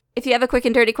 If you have a quick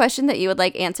and dirty question that you would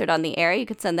like answered on the air, you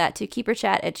can send that to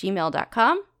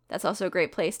keeperchat@gmail.com. That's also a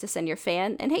great place to send your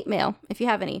fan and hate mail if you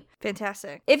have any.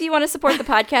 Fantastic. If you want to support the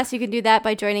podcast, you can do that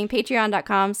by joining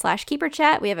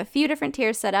patreon.com/keeperchat. We have a few different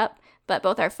tiers set up, but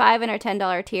both our $5 and our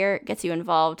 $10 tier gets you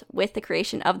involved with the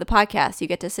creation of the podcast. You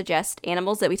get to suggest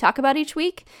animals that we talk about each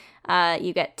week.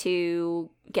 You get to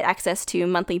get access to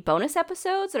monthly bonus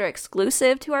episodes that are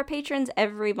exclusive to our patrons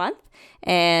every month.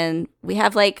 And we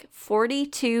have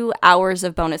 42 hours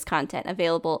of bonus content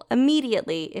available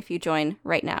immediately if you join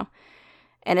right now.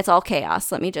 And it's all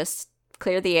chaos. Let me just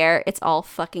clear the air. It's all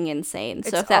fucking insane.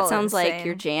 So if that sounds like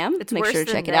your jam, make sure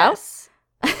to check it out.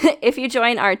 If you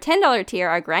join our $10 tier,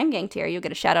 our Grime Gang tier, you'll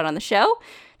get a shout out on the show,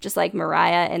 just like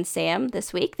Mariah and Sam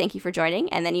this week. Thank you for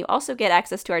joining. And then you also get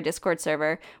access to our Discord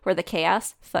server where the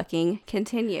chaos fucking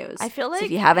continues. I feel like so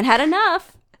if you haven't had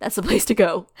enough, that's the place to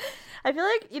go. I feel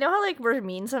like, you know how we're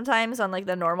mean sometimes on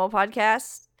the normal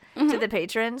podcast to the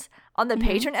patrons? On the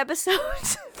patron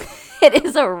episodes, it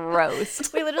is a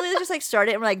roast. we literally just start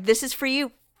it and we're like, this is for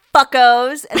you,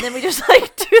 fuckos. And then we just do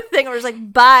the thing and we're just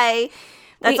like, bye.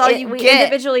 That's all you we get.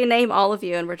 Individually name all of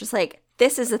you, and we're just like,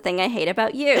 this is the thing I hate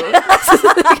about you. This is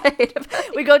the thing I hate about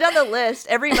you. We go down the list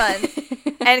every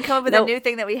month and come up with a new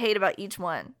thing that we hate about each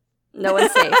one. No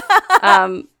one's safe.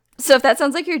 So if that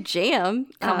sounds like your jam,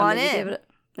 come on in.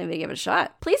 Maybe give it a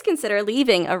shot. Please consider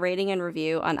leaving a rating and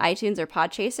review on iTunes or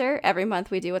Podchaser. Every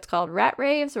month we do what's called Rat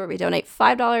Raves, where we donate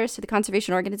 $5 to the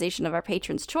conservation organization of our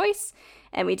patron's choice.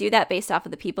 And we do that based off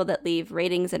of the people that leave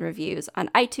ratings and reviews on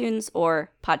iTunes or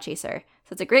Podchaser.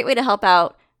 So it's a great way to help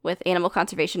out with animal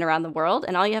conservation around the world.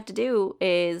 And all you have to do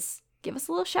is give us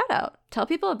a little shout out. Tell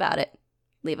people about it.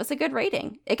 Leave us a good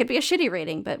rating. It could be a shitty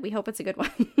rating, but we hope it's a good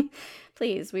one.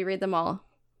 Please, we read them all.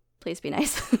 Please be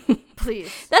nice.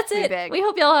 Please. That's it. Beg. We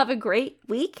hope y'all have a great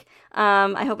week.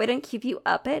 I hope I didn't keep you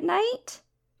up at night.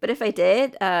 But if I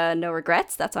did, no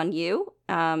regrets. That's on you.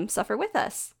 Suffer with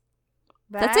us.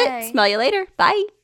 Bye. That's it. Smell you later. Bye.